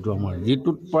box যিটো আমাৰ,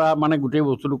 যিটোৰ পৰা মানে গোটেই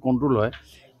বস্তুটো কণ্ট্ৰল হয়,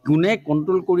 কোনে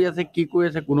কণ্ট্ৰল কৰি আছে, কি কৰি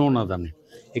আছে কোনেও নাজানে।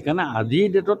 সেইকাৰণে আজিৰ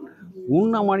ডেটত কোন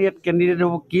আমাৰ ইয়াত কেণ্ডিডেট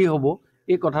হ'ব, কি হ'ব,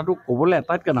 এই কথাটো ক'বলৈ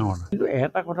আটাইতকৈ ডাঙৰ। কিন্তু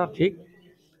এটা কথা ঠিক,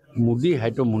 মোদী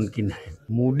হাইতো মুমকিন নাই।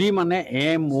 মোদী মানে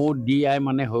MODI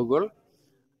মানে হৈ গ'ল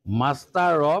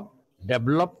মাষ্টাৰ অফ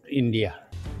ডেভেলপড ইণ্ডিয়া।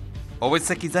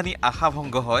 অৱশ্যে কিজানি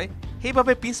আশাভংগ হয়,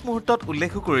 সেইবাবে পিছ মুহূৰ্তত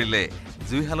উল্লেখো কৰিলে,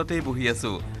 জুইশালতেই বহি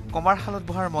আছো, কমাৰ শালত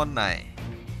বহাৰ মন নাই।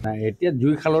 এতিয়া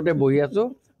জুইশালতে বহি আছো,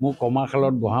 মোৰ কমাৰ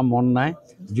শালত বহা মন নাই।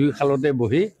 জুইশালতে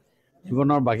বহি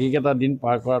জীৱনৰ বাকীকেইটা দিন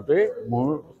পাৰ কৰাটোৱে মোৰ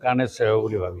কাৰণে শ্ৰেয়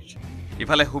বুলি ভাবিছোঁ।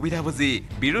 ইফালে সুবিধা বুজি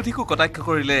বিৰোধীকো কটাক্ষ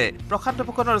কৰিলে প্ৰশান্ত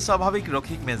ফুকনৰ স্বাভাৱিক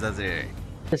ৰসিক মেজাজে।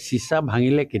 চিচা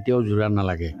ভাঙিলে কেতিয়াও জোৰা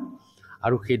নালাগে,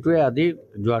 আৰু সেইটোৱে আজি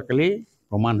যোৱাকালি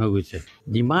প্ৰমাণ হৈ গৈছে।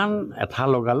 যিমান এঠা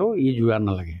লগালো ই জোৰা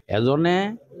নালাগে। এজনে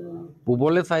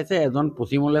পূবলৈ চাইছে, এজন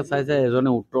পশ্চিমলৈ চাইছে, এজনে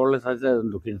উত্তৰলৈ চাইছে, এজন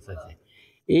দক্ষিণ চাইছে।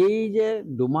 এই যে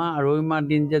 2-2.5 মাহ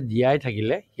দিন যে জীয়াই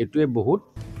থাকিলে সেইটোৱে বহুত।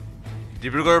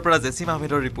 ডিব্ৰুগড়ৰ পৰা জেচিম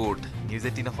আহমেদৰ report, news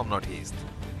 18 Assam north east.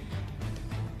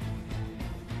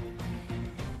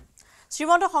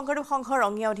 Srimanta Sankardev সংঘৰ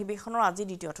ৰঙীয়া অধিৱেশনৰ আজি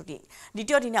দ্বিতীয়টো দিন।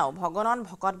 দ্বিতীয় দিনাও ভগৱান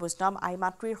ভকত বৈষ্ণৱ আই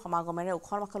মাতৃৰ সমাগমেৰে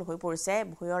উখল মাখল হৈ পৰিছে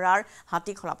ভৈয়াৰাৰ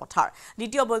হাতীখোলা পথাৰ।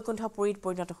 দ্বিতীয় বৈকুণ্ঠপুৰীত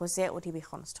পৰিণত হৈছে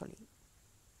অধিৱেশনস্থলী।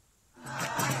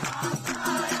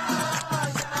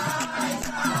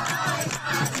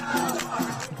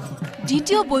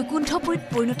 দ্বিতীয় বৈকুণ্ঠপুৰীত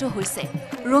পৰিণত হৈছে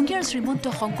ৰঙিয়াৰ শ্ৰীমন্ত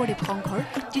শংকৰদেৱ সংঘৰ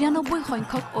 93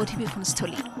 সংখ্যক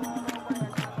অধিৱেশনস্থলী।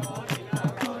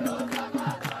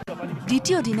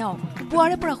 দ্বিতীয় দিনাও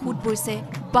পুৱাৰে পৰা সুত বৈছে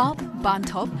বাপ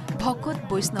বান্ধৱ ভকত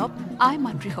বৈষ্ণৱ আই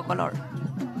মাতৃসকলৰ।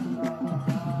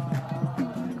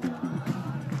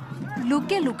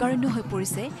 লোকে লোকাৰণ্য হৈ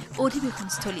পৰিছে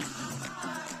অধিৱেশনস্থলী।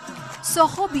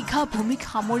 600 বিঘা ভূমিক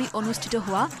সামৰি অনুষ্ঠিত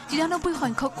হোৱা 93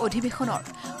 সংখ্যক অধিৱেশনৰ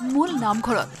মূল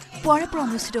নামঘৰত পুৱাৰে পৰা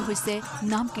অনুষ্ঠিত হৈছে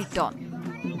নাম কীৰ্তন।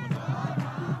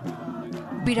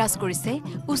 বিৰাজ কৰিছে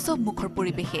উৎসৱ মুখৰ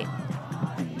পৰিৱেশে।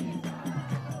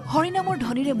 হৰিনামৰ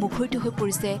ধ্বনিৰে মুখৰিত হৈ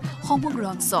পৰিছে সমগ্ৰ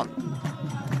অঞ্চল।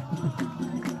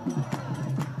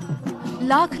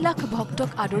 লাখ লাখ ভক্তক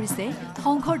আদৰিছে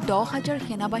সংঘৰ 10,000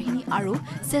 সেনাবাহিনী আৰু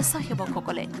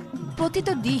স্বেচ্ছাসেৱকসকলে।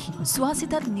 প্ৰতিটো দিশ চোৱা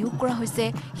চিতাত নিয়োগ কৰা হৈছে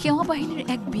সেৱা বাহিনীৰ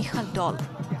এক বিশাল দল।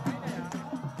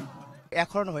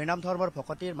 এখন হৰিনাম ধৰ্মৰ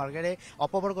ভকতিৰ মাৰ্গেৰে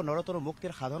অপবৰ্গ নৰতৰু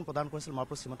মুক্তিৰ সাধন প্ৰদান কৰিছিল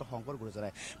মহাপুৰুষ শ্ৰীমন্ত শংকৰ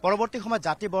গুৰুজনাই। পৰৱৰ্তী সময়ত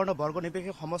জাতি বৰ্ণ বৰ্গ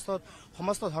নিৰ্বিশেষে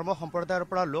সমস্ত ধৰ্ম সম্প্ৰদায়ৰ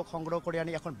পৰা লোক সংগ্ৰহ কৰি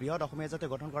আনি এখন বৃহৎ অসমীয়া জাতি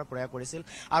গঠন কৰাৰ প্ৰয়াস কৰিছিল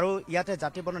আৰু ইয়াতে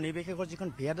জাতি বৰ্ণ নিৰ্বিশেষৰ যিখন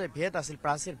ভেদ আছিল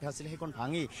প্ৰাচীৰ ভেদ আছিল সেইখন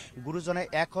ভাঙি গুৰুজনাই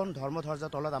এখন ধৰ্মধ্বজাৰ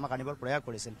তলত আমাক আনিবৰ প্ৰয়াস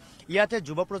কৰিছিল। ইয়াতে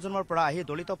যুৱ প্ৰজন্মৰ পৰা আহি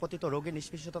দলিত পতিত ৰোগী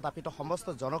নিষ্পেষিত তাপিত সমস্ত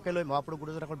জনকে লৈ মহাপুৰুষ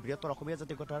গুৰুজনাই এখন বৃহত্তৰ অসমীয়া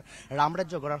জাতি গঠনৰ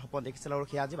ৰামৰাজ্য গঢ়াৰ সপোন দেখিছিল আৰু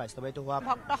সেয়া আজি বাস্তৱায়িত হোৱা।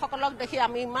 ভক্তসকলক দেখি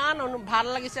আমি ইমান ভাল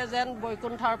লাগিছে যেন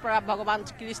বৈকুণ্ঠৰ পৰা ভগৱান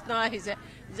কৃষ্ণ আহিছে,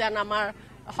 যেন আমাৰ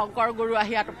শংকৰ গুৰু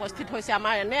আহি ইয়াত উপস্থিত হৈছে,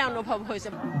 আমাৰ এনে অনুভৱ হৈছে।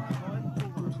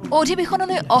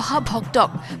 অধিৱেশনলৈ অহা ভক্তক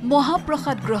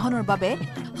মহাপ্ৰসাদ গ্ৰহণৰ বাবে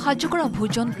সাজু কৰা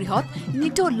ভোজন গৃহত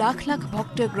নিতৌ লাখ লাখ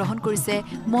ভক্তই গ্ৰহণ কৰিছে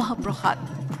মহাপ্ৰসাদ।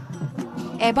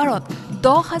 এবাৰত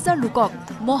 10,000 লোকক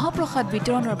মহাপ্ৰসাদ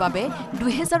বিতৰণৰ বাবে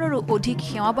 2,000ৰো অধিক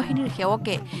সেৱা বাহিনীৰ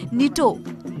সেৱকে নিতৌ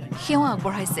সেৱা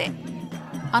আগবঢ়াইছে।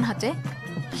 আনহাতে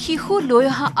শিশু লৈ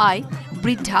অহা আই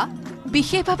বৃদ্ধা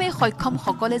বিশেষভাৱে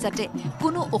সক্ষমসকলে যাতে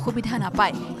কোনো অসুবিধা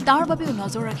নাপায় তাৰ বাবেও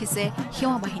নজৰ ৰাখিছে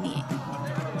সেৱা বাহিনীয়ে।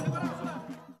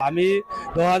 আমি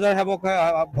 10,000 সেৱক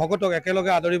ভকতক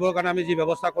একেলগে আদৰিবৰ কাৰণে আমি যি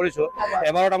ব্যৱস্থা কৰিছোঁ,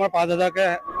 এবাৰত আমাৰ 5,000কে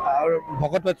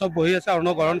ভকত বৈষ্ণৱ বহি আছে, অন্ন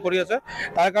গ্ৰহণ কৰি আছে।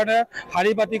 তাৰ কাৰণে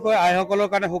শাৰী পাতিকৈ আইসকলৰ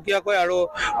কাৰণে সুকীয়াকৈ আৰু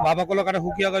বাবাসকলৰ কাৰণে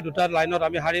সুকীয়াকৈ দুটা লাইনত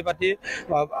আমি শাৰী পাতি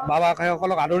বাবা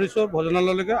আইসকলক আদৰিছোঁ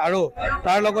ভোজনালয়লৈকে। আৰু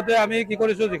তাৰ লগতে আমি কি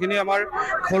কৰিছোঁ, যিখিনি আমাৰ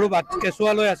সৰু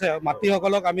কেঁচুৱালৈ আছে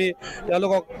মাতৃসকলক আমি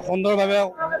তেওঁলোকক সুন্দৰভাৱে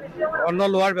অন্ন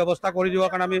লোৱাৰ ব্যৱস্থা কৰি দিবৰ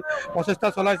কাৰণে আমি প্ৰচেষ্টা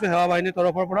চলাইছোঁ সেৱা বাহিনীৰ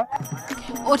তৰফৰ পৰা।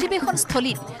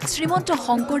 অধিৱেশনস্থলীত শ্ৰীমন্ত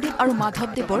শংকৰদেৱ আৰু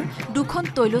মাধৱদেৱৰ দুখন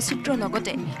তৈলচিত্ৰৰ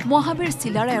লগতে মহাবীৰ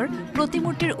চিলাৰায়ৰ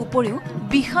প্ৰতিমূৰ্তিৰ উপৰিও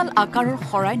বিশাল আকাৰৰ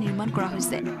শৰাই নিৰ্মাণ কৰা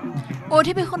হৈছে।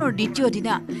 অধিৱেশনৰ দ্বিতীয়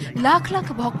দিনা লাখ লাখ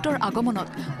ভক্তৰ আগমনত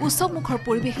উৎসৱমুখৰ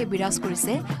পৰিৱেশে বিৰাজ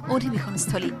কৰিছে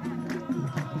অধিৱেশনস্থলী।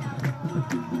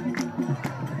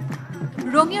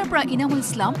 ৰঙিয়াৰ পৰা ইনামুল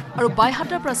ইছলাম আৰু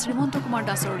বাইহাটাৰ পৰা শ্ৰীমন্ত কুমাৰ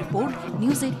দাসৰ report,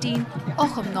 news 18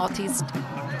 Assam north east.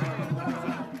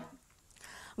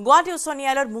 Guwahati উচ্চ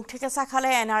ন্যায়ালয়ত মুখ ঠেকেচা খালে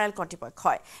NRL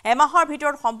কৰ্তৃপক্ষই। এমাহৰ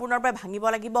ভিতৰত সম্পূৰ্ণৰূপে ভাঙিব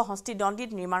লাগিব হস্তিদণ্ডিত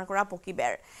নিৰ্মাণ কৰা পকী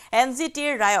বেৰ।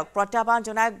 NGTৰ ৰায়ক প্ৰত্যাহ্বান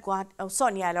জনাই গুৱাহাটী উচ্চ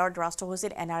ন্যায়ালয়ৰ দ্বাৰস্থ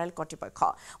হৈছিল NRL কৰ্তৃপক্ষ।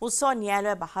 উচ্চ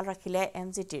ন্যায়ালয়ে বাহাল ৰাখিলে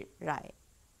NGTৰ ৰায়।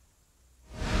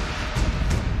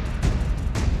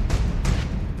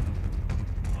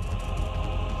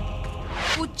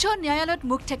 উচ্চ ন্যায়ালয়ত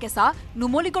মুখ ঠেকেচা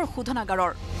নুমলীগড়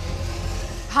শোধনাগাৰৰ।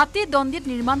 হাতী দণ্ডিত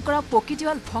নিৰ্মাণ কৰা পকী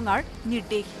দেৱাল ভঙাৰ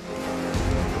নিৰ্দেশ।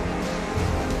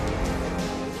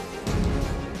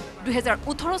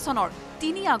 2018 চনৰ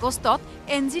 3 আগষ্টত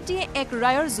NGTয়ে এক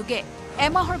ৰায়ৰ যোগে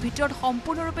এমাহৰ ভিতৰত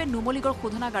সম্পূৰ্ণৰূপে নুমলীগড়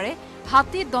শোধনাগাৰে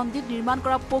হাতী দণ্ডিত নিৰ্মাণ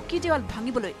কৰা পকী দেৱাল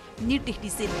ভাঙিবলৈ নিৰ্দেশ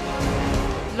দিছিল।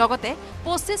 লগতে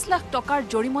 25 লাখ টকাৰ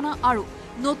জৰিমনা আৰু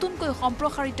নতুনকৈ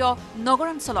সম্প্ৰসাৰিত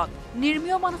নগৰাঞ্চলত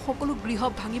নিৰ্মীয়মান সকলো গৃহ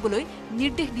ভাঙিবলৈ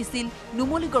নিৰ্দেশ দিছিল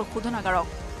নুমলীগড় শোধনাগাৰক।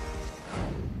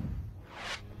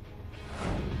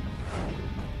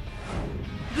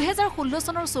 2016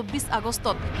 চনৰ 24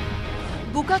 আগষ্টত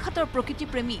বোকাখাটৰ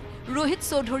প্ৰকৃতিপ্ৰেমী ৰোহিত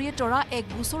চৌধুৰীয়ে তৰা এক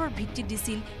গোচৰৰ ভিত্তিত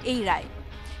দিছিল এই ৰায়।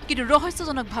 কিন্তু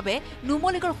ৰহস্যজনকভাৱে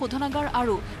নুমলীগড় শোধনাগাৰ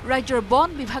আৰু ৰাজ্যৰ বন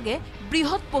বিভাগে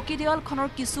বৃহৎ পকী দেৱালখনৰ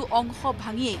কিছু অংশ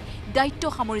ভাঙিয়েই দায়িত্ব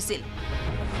সামৰিছিল।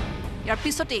 ইয়াৰ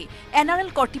পিছতেই NRL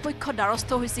কৰ্তৃপক্ষ দ্বাৰস্থ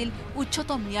হৈছিল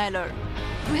উচ্চতম ন্যায়ালয়ৰ।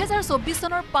 2024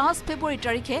 চনৰ 5 ফেব্ৰুৱাৰী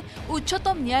তাৰিখে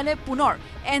উচ্চতম ন্যায়ালয়ে পুনৰ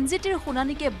NGTৰ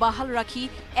শুনানিকে বাহাল ৰাখি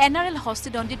NRL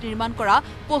হস্তিদণ্ডিত নিৰ্মাণ কৰা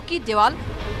পকী দেৱাল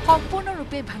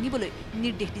সম্পূৰ্ণৰূপে ভাঙিবলৈ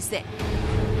নিৰ্দেশ দিছে।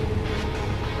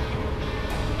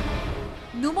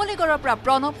 নুমলীগড়ৰ পৰা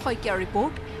প্ৰণৱ শইকীয়াৰ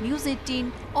report, news 18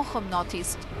 Assam north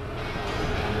east.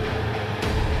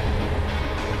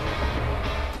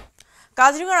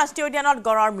 Kaziranga ৰাষ্ট্ৰীয় উদ্যানত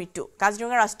গড়ৰ মৃত্যু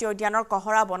কাজিৰঙা ৰাষ্ট্ৰীয় উদ্যানৰ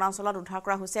কহৰা বনাঞ্চলত উদ্ধাৰ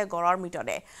কৰা হৈছে গড়ৰ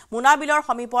মৃতদেহ মুনাবিলৰ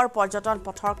সমীপৰ পৰ্যটন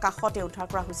পথৰ কাষতে উদ্ধাৰ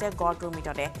কৰা হৈছে গড়টোৰ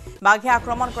মৃতদেহ বাঘে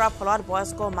আক্ৰমণ কৰাৰ ফলত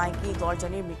বয়স্ক মাইকী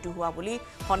গড়জনীৰ মৃত্যু হোৱা বুলি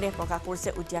সন্দেহ প্ৰকাশ কৰিছে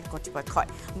উদ্যান কৰ্তৃপক্ষই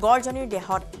গড়জনীৰ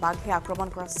দেহত বাঘে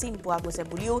আক্ৰমণ কৰাৰ চিন পোৱা গৈছে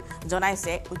বুলিও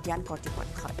জনাইছে উদ্যান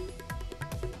কৰ্তৃপক্ষই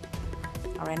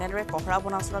আৰু এনেদৰে কহৰা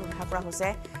বনাঞ্চলত উদ্ধাৰ কৰা হৈছে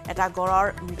এটা গড়ৰ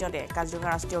মৃতদেহ কাজিৰঙা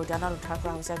ৰাষ্ট্ৰীয় উদ্যানত উদ্ধাৰ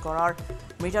কৰা হৈছে গড়ৰ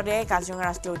মৃতদেহ কাজিৰঙা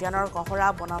ৰাষ্ট্ৰীয় উদ্যানৰ কহৰা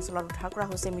বনাঞ্চলত উদ্ধাৰ কৰা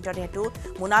হৈছে মৃতদেহটো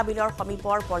মুনাবিলৰ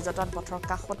সমীপৰ পৰ্যটন পথৰ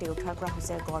কাষতে উদ্ধাৰ কৰা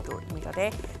হৈছে গড়টোৰ মৃতদেহ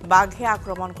বাঘে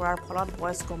আক্ৰমণ কৰাৰ ফলত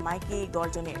বয়স্ক মাইকী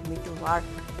গড়জনীৰ মৃত্যু হোৱাৰ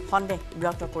সন্দেহ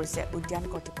ব্যক্ত কৰিছে উদ্যান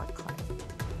কৰ্তৃপক্ষই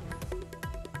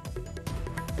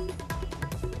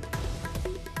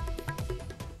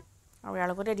আৰু ইয়াৰ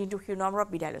লগতে দিনটো শিৰোনামৰ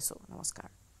বিদায় লৈছো নমস্কাৰ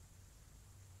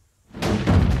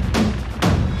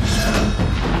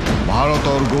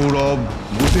ভাৰতৰ গৌৰৱ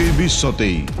গোটেই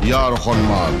বিশ্বতেই ইয়াৰ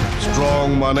সন্মান ষ্ট্ৰং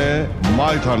মানে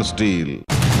মাইথান ষ্টীল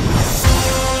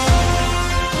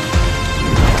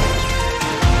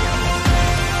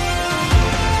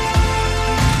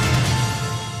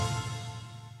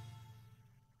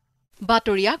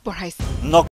বাতৰি আগবঢ়াইছে